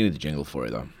need a jingle for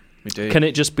it though. We do. Can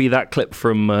it just be that clip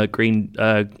from Green?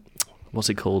 What's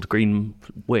it called? Green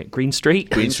Street.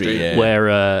 Green Street, yeah.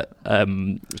 Where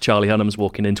Charlie Hunnam's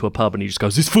walking into a pub and he just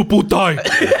goes, "It's football day."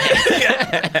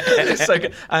 It's so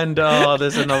good. And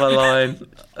there's another line.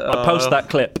 I post that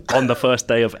clip on the first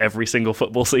day of every single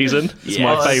football season. It's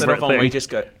my there's favourite another one where he thing. just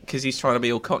go because he's trying to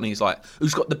be all cockney. He's like,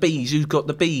 "Who's got the bees? Who's got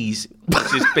the bees?"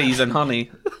 Which is bees and honey,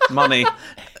 money.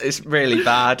 It's really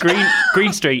bad.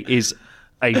 Green Street is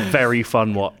a very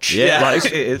fun watch. Yeah, Like,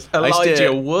 it is. I used to-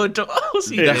 Elijah Wood. What's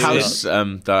he The doing? house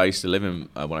that I used to live in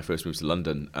when I first moved to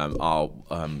London, our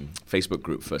Facebook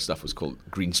group for stuff was called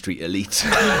Green Street Elite.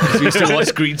 We used to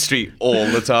watch Green Street all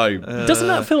the time. Doesn't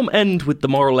that film end with the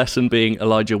moral lesson being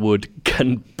Elijah Wood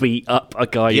can beat up a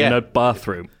guy Yeah. in a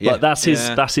bathroom? Yeah. Like that's his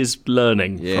Yeah. that's his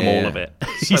learning from all Yeah. of it.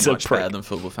 So He's a much better prick. than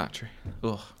Football Factory.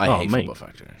 Ugh. I Oh, hate mate. Football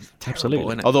Factory.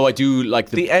 Absolutely. Innit? Although I do like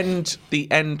The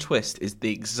end twist is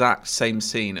the exact same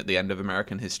scene at the end of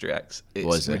American History X. It's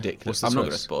Was it? ridiculous. What's the I'm not going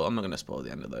to twist? spoil. I'm not going to spoil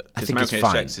the end of that. I Because think it's American History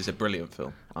fine. X is a brilliant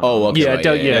film. Oh, okay. Yeah, right,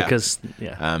 don't yeah. because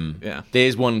Yeah.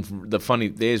 There's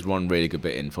one really good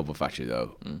bit in Football Factory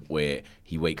though, where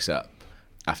he wakes up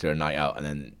after a night out, and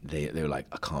then they were like,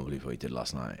 "I can't believe what he did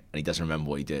last night," and he doesn't remember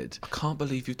what he did. I can't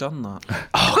believe you've done that.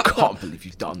 Oh, I can't believe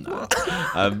you've done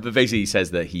that. But basically, he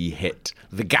says that he hit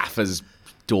the gaffer's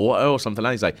daughter or something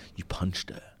like that. He's like, "You punched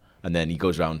her." And then he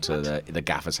goes round to the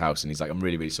gaffer's house and he's like, "I'm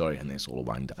really, really sorry." And then it's all a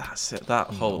wind up. That's it. That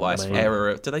whole like man.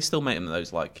 era. Do they still make them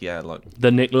those like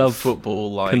the Nick Love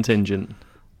football like contingent.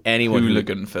 Anyone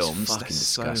hooligan who, films? Fucking There's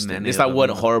so disgusting. many There's of that one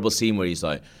them. horrible scene where he's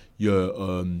like, "Yeah,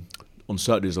 on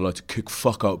Saturdays I like to kick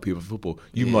fuck out people for football.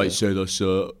 You might say that's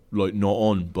like not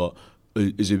on, but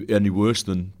is it any worse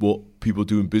than what people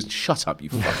do in business?" Shut up, you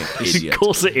fucking idiot. Of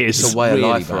course it is. It's a way really of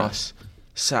life for bad. us.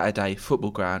 Saturday football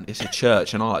ground. It's a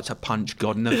church, and I like to punch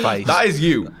God in the face. That is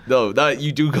you. No, that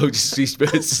you do go to see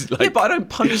Spurs like yeah, but I don't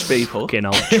punch people. Fucking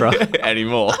ultra.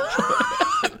 anymore.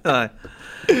 No.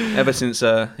 Ever since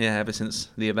the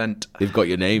event. They've got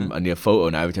your name and your photo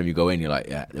now. Every time you go in, you're like,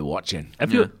 yeah, they're watching.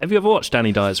 Have you ever watched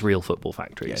Danny Dyer's Real Football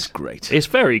Factories? Yeah, it's great. It's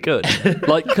very good.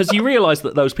 Like, because you realise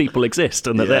that those people exist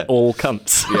and that they're all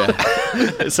cunts.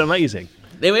 Yeah. It's amazing.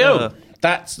 There we go.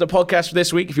 That's the podcast for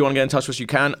this week. If you want to get in touch with us, you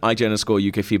can.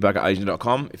 IGN_UK feedback at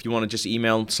IGN.com. If you want to just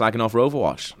email slagging off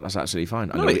Overwatch, that's absolutely fine.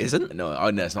 No, it isn't. No,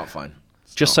 it's not fine.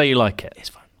 Just say you like it. It's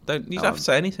fine. You don't have to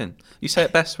say anything. You say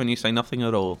it best when you say nothing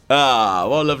at all. Ah,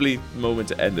 what a lovely moment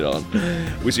to end it on.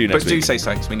 We'll see you next But week. do say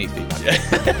so, because we need feedback.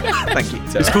 Thank you.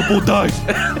 It's football day.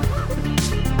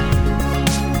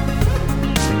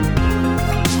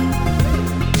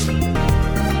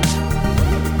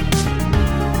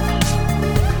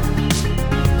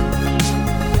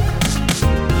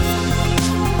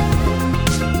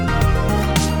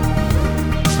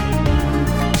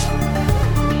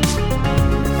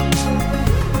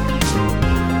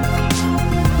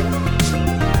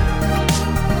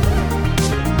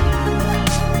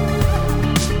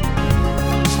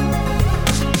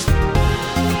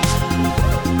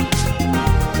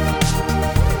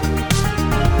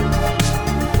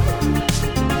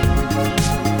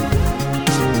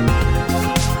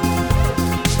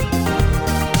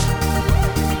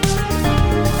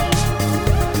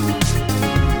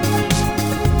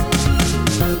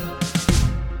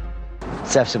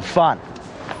 Let's have some fun.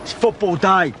 It's football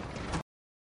day.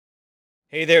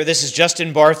 Hey there, this is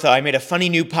Justin Bartha. I made a funny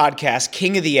new podcast,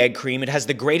 King of the Egg Cream. It has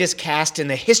the greatest cast in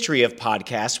the history of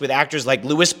podcasts with actors like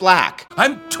Louis Black,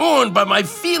 I'm torn by my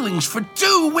feelings for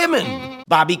two women.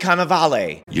 Bobby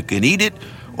Cannavale, You can eat it,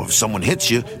 or if someone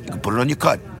hits you, you can put it on your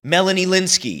cut. Melanie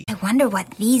Linsky, I wonder what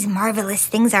these marvelous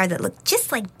things are that look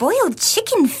just like boiled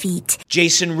chicken feet.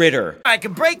 Jason Ritter, I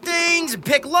can break things and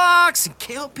pick locks and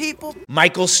kill people.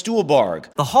 Michael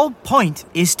Stuhlbarg, The whole point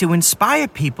is to inspire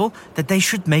people that they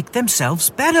should make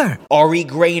themselves better. Ari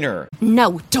Grainer,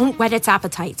 No, don't whet its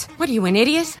appetite. What are you, an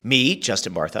idiot? me,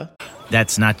 Justin Bartha,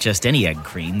 That's not just any egg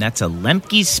cream, that's a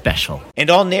Lemke's special. and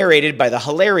all narrated by the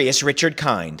hilarious Richard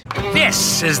Kind.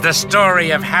 This is the story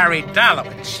of Harry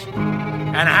Dalowitz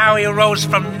and how he rose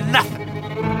from nothing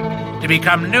to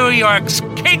become New York's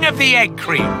King of the Egg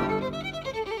Cream.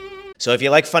 So if you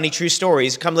like funny true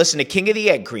stories, come listen to King of the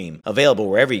Egg Cream, available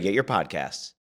wherever you get your podcasts.